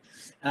moment.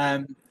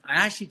 I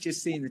actually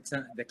just seen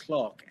the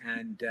clock,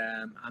 and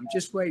I'm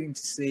just waiting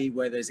to see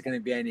whether there's going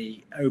to be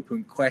any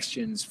open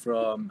questions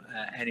from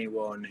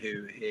anyone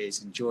who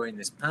is enjoying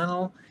this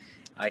panel.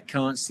 I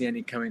can't see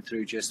any coming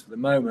through just for the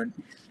moment.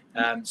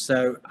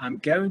 So I'm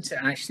going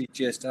to actually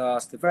just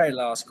ask the very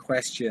last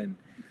question.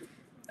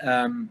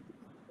 The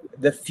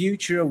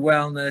future of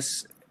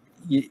wellness,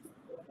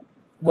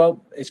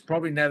 it's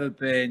probably never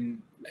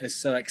been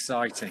so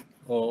exciting,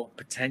 or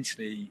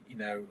potentially,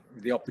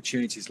 the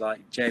opportunities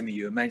like Jamie,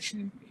 you were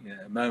mentioning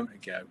a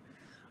moment ago.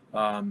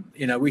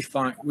 We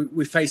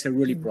face a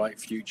really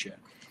bright future.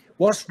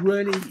 Let's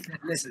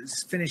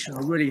finish on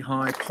a really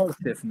high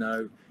positive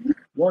note.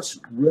 What's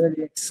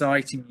really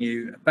exciting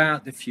you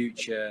about the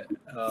future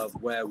of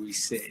where we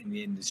sit in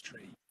the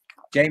industry?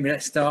 Jamie,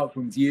 let's start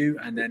from you,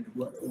 and then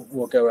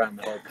we'll go around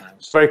the whole panel.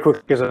 Very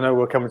quick, because I know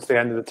we're coming to the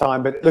end of the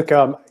time. But look,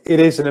 it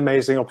is an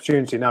amazing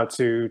opportunity now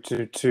to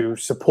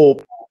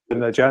support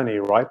in their journey,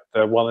 right?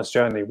 The wellness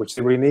journey, which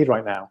they really need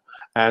right now.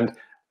 And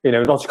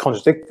not to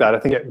contradict that, I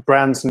think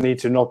brands need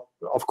to not,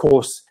 of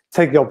course,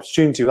 take the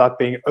opportunity without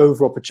being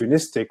over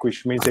opportunistic,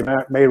 which means they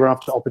may run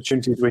after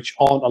opportunities which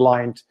aren't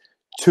aligned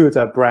to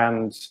their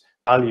brand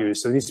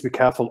values. So it needs to be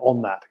careful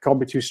on that. It can't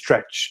be too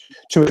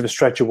much of a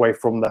stretch away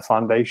from their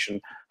foundation.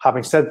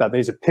 Having said that,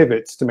 there's a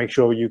pivot to make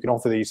sure you can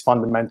offer these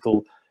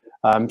fundamental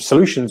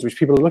solutions which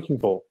people are looking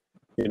for,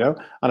 you know.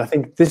 And I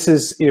think this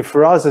is, you know,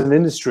 for us as an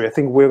industry, I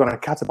think we're going to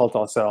catapult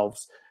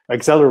ourselves,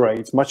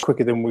 accelerate much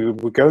quicker than we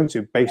were going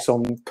to based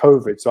on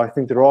COVID. So I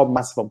think there are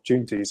massive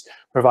opportunities,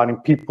 providing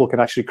people can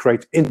actually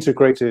create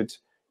integrated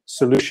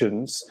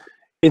solutions,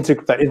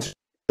 that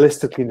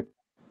holistically in their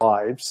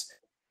lives,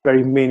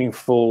 very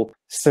meaningful,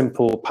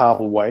 simple,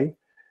 powerful way,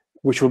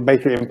 which will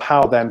make it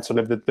empower them to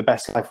live the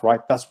best life, right?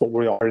 That's what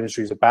really our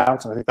industry is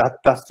about. And I think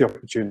that's the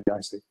opportunity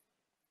I see.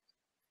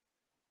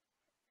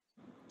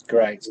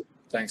 Great.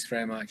 Thanks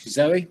very much.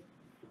 Zoe?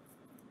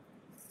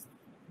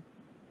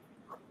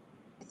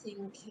 I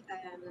think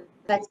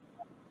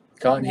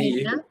Can't hear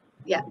you.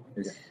 Yeah.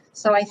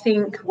 So I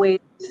think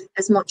with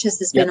as much as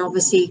there's been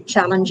obviously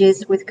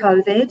challenges with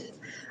COVID,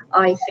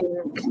 I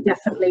think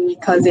definitely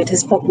COVID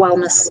has put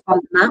wellness on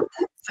the map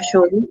for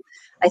sure.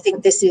 I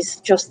think this is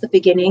just the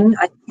beginning.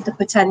 The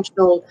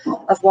potential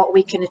of what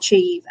we can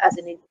achieve as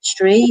an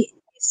industry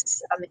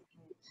is, I mean,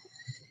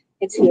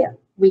 it's here.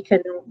 We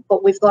can,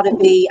 but we've got to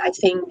be, I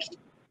think,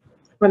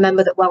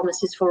 remember that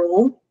wellness is for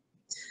all.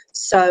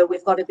 So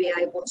we've got to be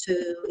able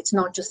to, it's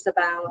not just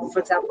about, for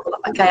example,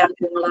 okay, I'm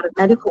doing a lot of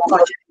medical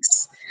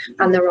projects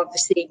and they're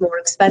obviously more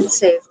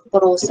expensive,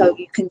 but also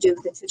you can do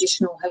the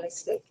traditional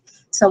holistic.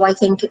 So I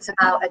think it's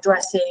about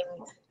addressing,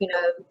 you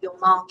know, your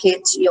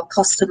market, your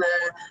customer,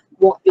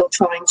 what you're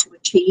trying to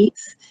achieve.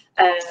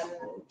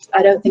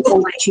 I don't think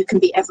always you can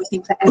be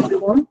everything for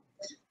everyone.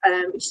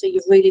 So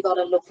you've really got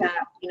to look at,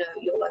 you know,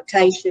 your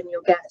location,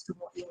 your guests, and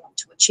what you want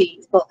to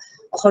achieve. But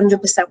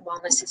 100%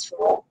 wellness is for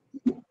all,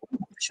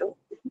 for sure.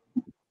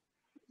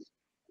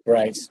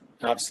 Right,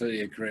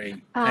 absolutely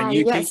agree. And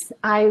Yuki? Yes,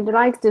 I would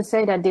like to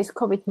say that this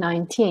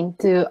COVID-19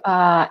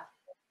 to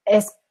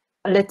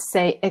let's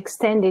say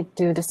extended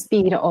to the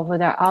speed of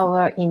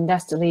our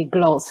industry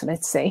growth,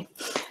 let's say.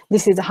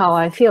 This is how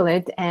I feel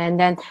it. And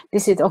then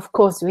this is, of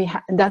course,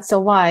 that's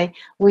why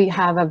we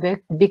have a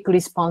big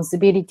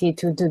responsibility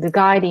to do the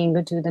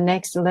guiding to the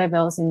next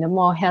levels in the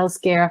more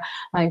healthcare,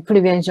 like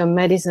prevention,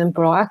 medicine,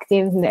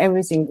 proactive, and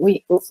everything.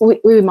 We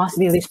must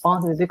be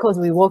responsible because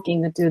we're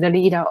working to the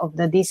leader of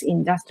this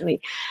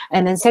industry.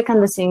 And then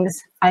second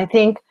things, I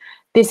think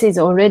this is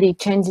already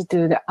changed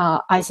to the,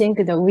 I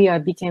think that we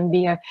became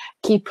a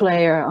key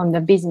player on the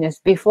business.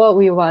 Before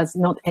we was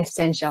not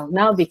essential,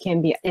 now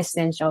became be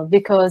essential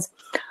because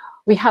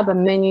we have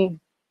many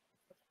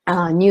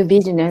new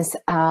business,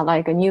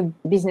 like new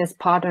business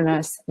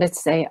partners,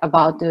 let's say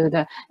about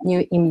the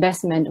new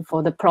investment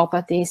for the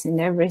properties and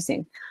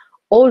everything.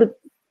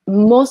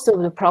 Most of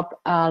the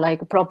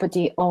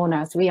property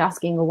owners, we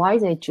asking why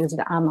they choose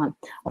the AMAN.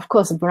 Of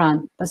course,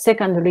 brand. The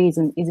second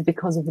reason is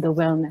because of the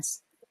wellness.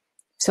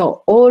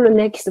 So all the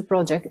next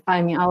project,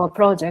 I mean, our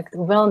project,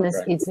 wellness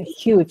is a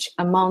huge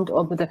amount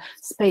of the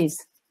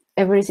space,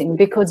 everything,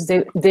 because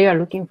they are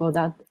looking for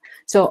that.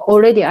 So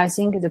already I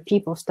think the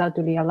people start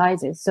to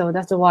realize it. So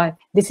that's why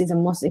this is the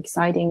most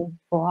exciting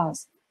for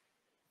us.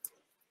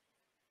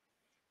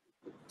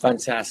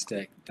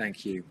 Fantastic,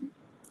 thank you.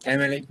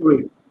 Emily?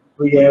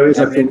 Three areas,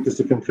 I think, just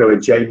to concur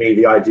with Jamie,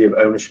 the idea of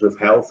ownership of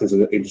health is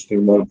an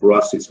interesting one for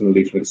us. It's going to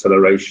lead to an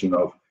acceleration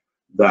of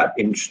that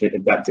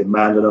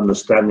demand and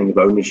understanding of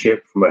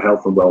ownership from a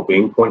health and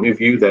well-being point of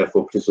view.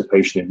 Therefore,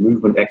 participation in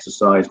movement,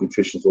 exercise,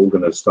 nutrition is all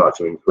going to start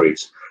to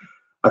increase.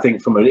 I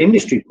think from an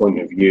industry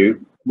point of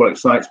view, what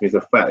excites me is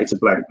the fact it's a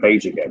blank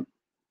page again.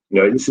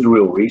 You know, this is a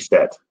real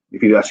reset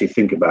if you actually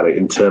think about it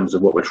in terms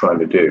of what we're trying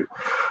to do.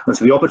 And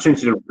so the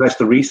opportunity to press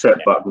the reset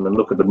button and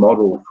look at the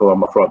model for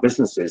our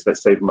businesses,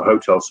 let's say from a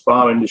hotel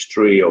spa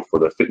industry or for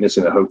the fitness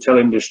in a hotel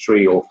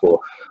industry or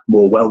for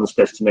more wellness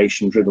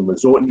destination driven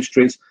resort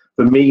industries,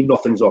 for me,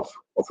 nothing's off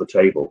the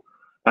table.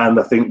 And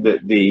I think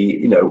that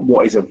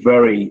what is a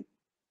very,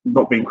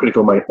 not being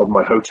critical of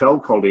my hotel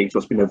colleagues,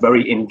 what's been a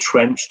very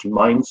entrenched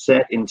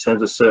mindset in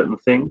terms of certain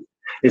things,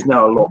 is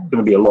now going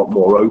to be a lot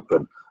more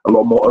open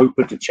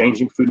to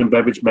changing food and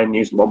beverage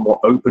menus, a lot more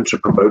open to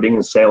promoting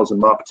and sales and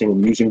marketing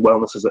and using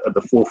wellness as at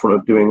the forefront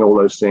of doing all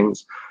those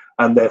things.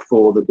 And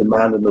therefore, the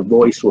demand and the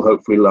voice will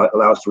hopefully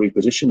allow us to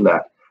reposition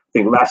that. I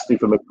think lastly,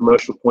 from a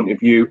commercial point of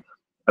view,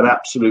 an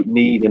absolute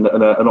need and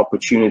an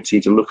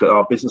opportunity to look at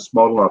our business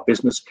model, our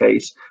business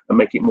case, and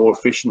make it more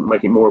efficient,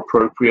 make it more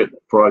appropriate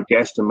for our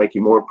guests, and make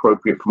it more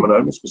appropriate from an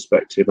owner's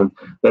perspective. And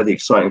they're the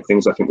exciting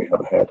things I think we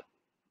have ahead.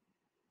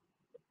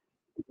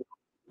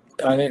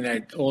 I think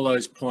that all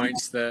those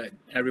points that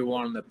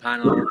everyone on the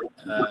panel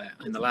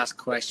in the last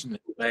question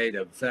made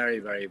are very,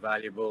 very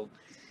valuable.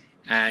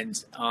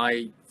 And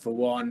I, for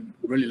one,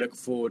 really look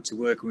forward to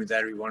working with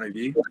every one of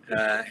you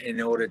in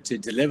order to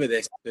deliver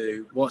this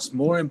to what's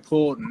more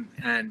important,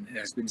 and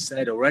has been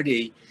said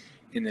already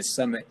in the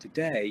summit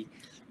today,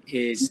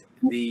 is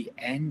the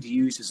end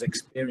user's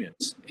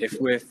experience. If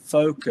we're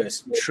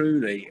focused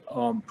truly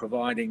on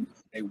providing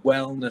a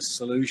wellness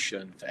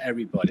solution for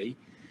everybody,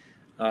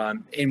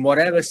 in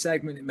whatever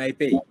segment it may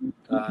be.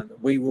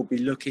 We will be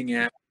looking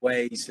at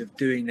ways of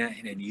doing that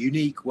in a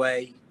unique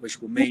way,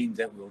 which will mean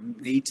that we'll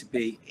need to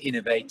be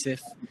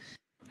innovative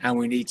and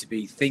we need to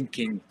be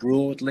thinking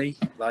broadly,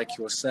 like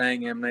you're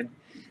saying, Emlyn,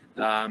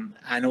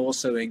 and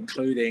also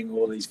including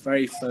all these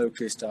very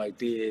focused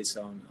ideas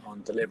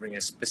on delivering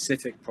a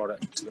specific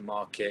product to the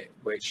market,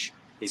 which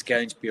is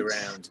going to be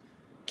around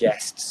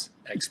guests'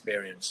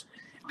 experience.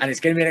 And it's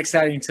going to be an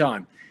exciting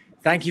time.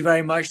 Thank you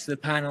very much to the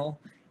panel.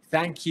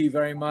 Thank you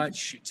very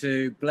much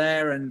to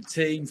Blair and the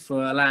team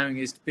for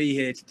allowing us to be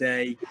here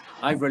today.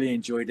 I've really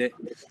enjoyed it.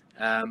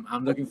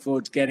 I'm looking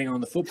forward to getting on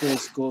the football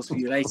scores for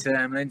you later,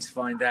 Emlyn, to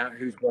find out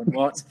who's won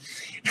what.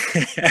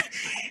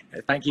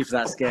 Thank you for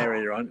that scare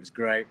earlier on. It was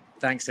great.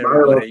 Thanks,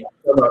 everybody.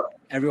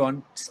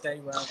 Everyone, stay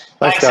well.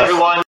 Thanks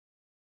everyone.